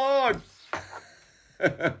all along.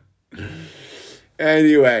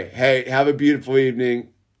 Anyway, hey, have a beautiful evening.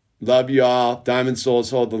 Love you all. Diamond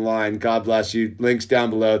Souls hold the line. God bless you. Links down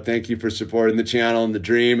below. Thank you for supporting the channel and the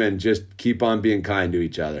dream. And just keep on being kind to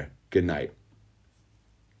each other. Good night.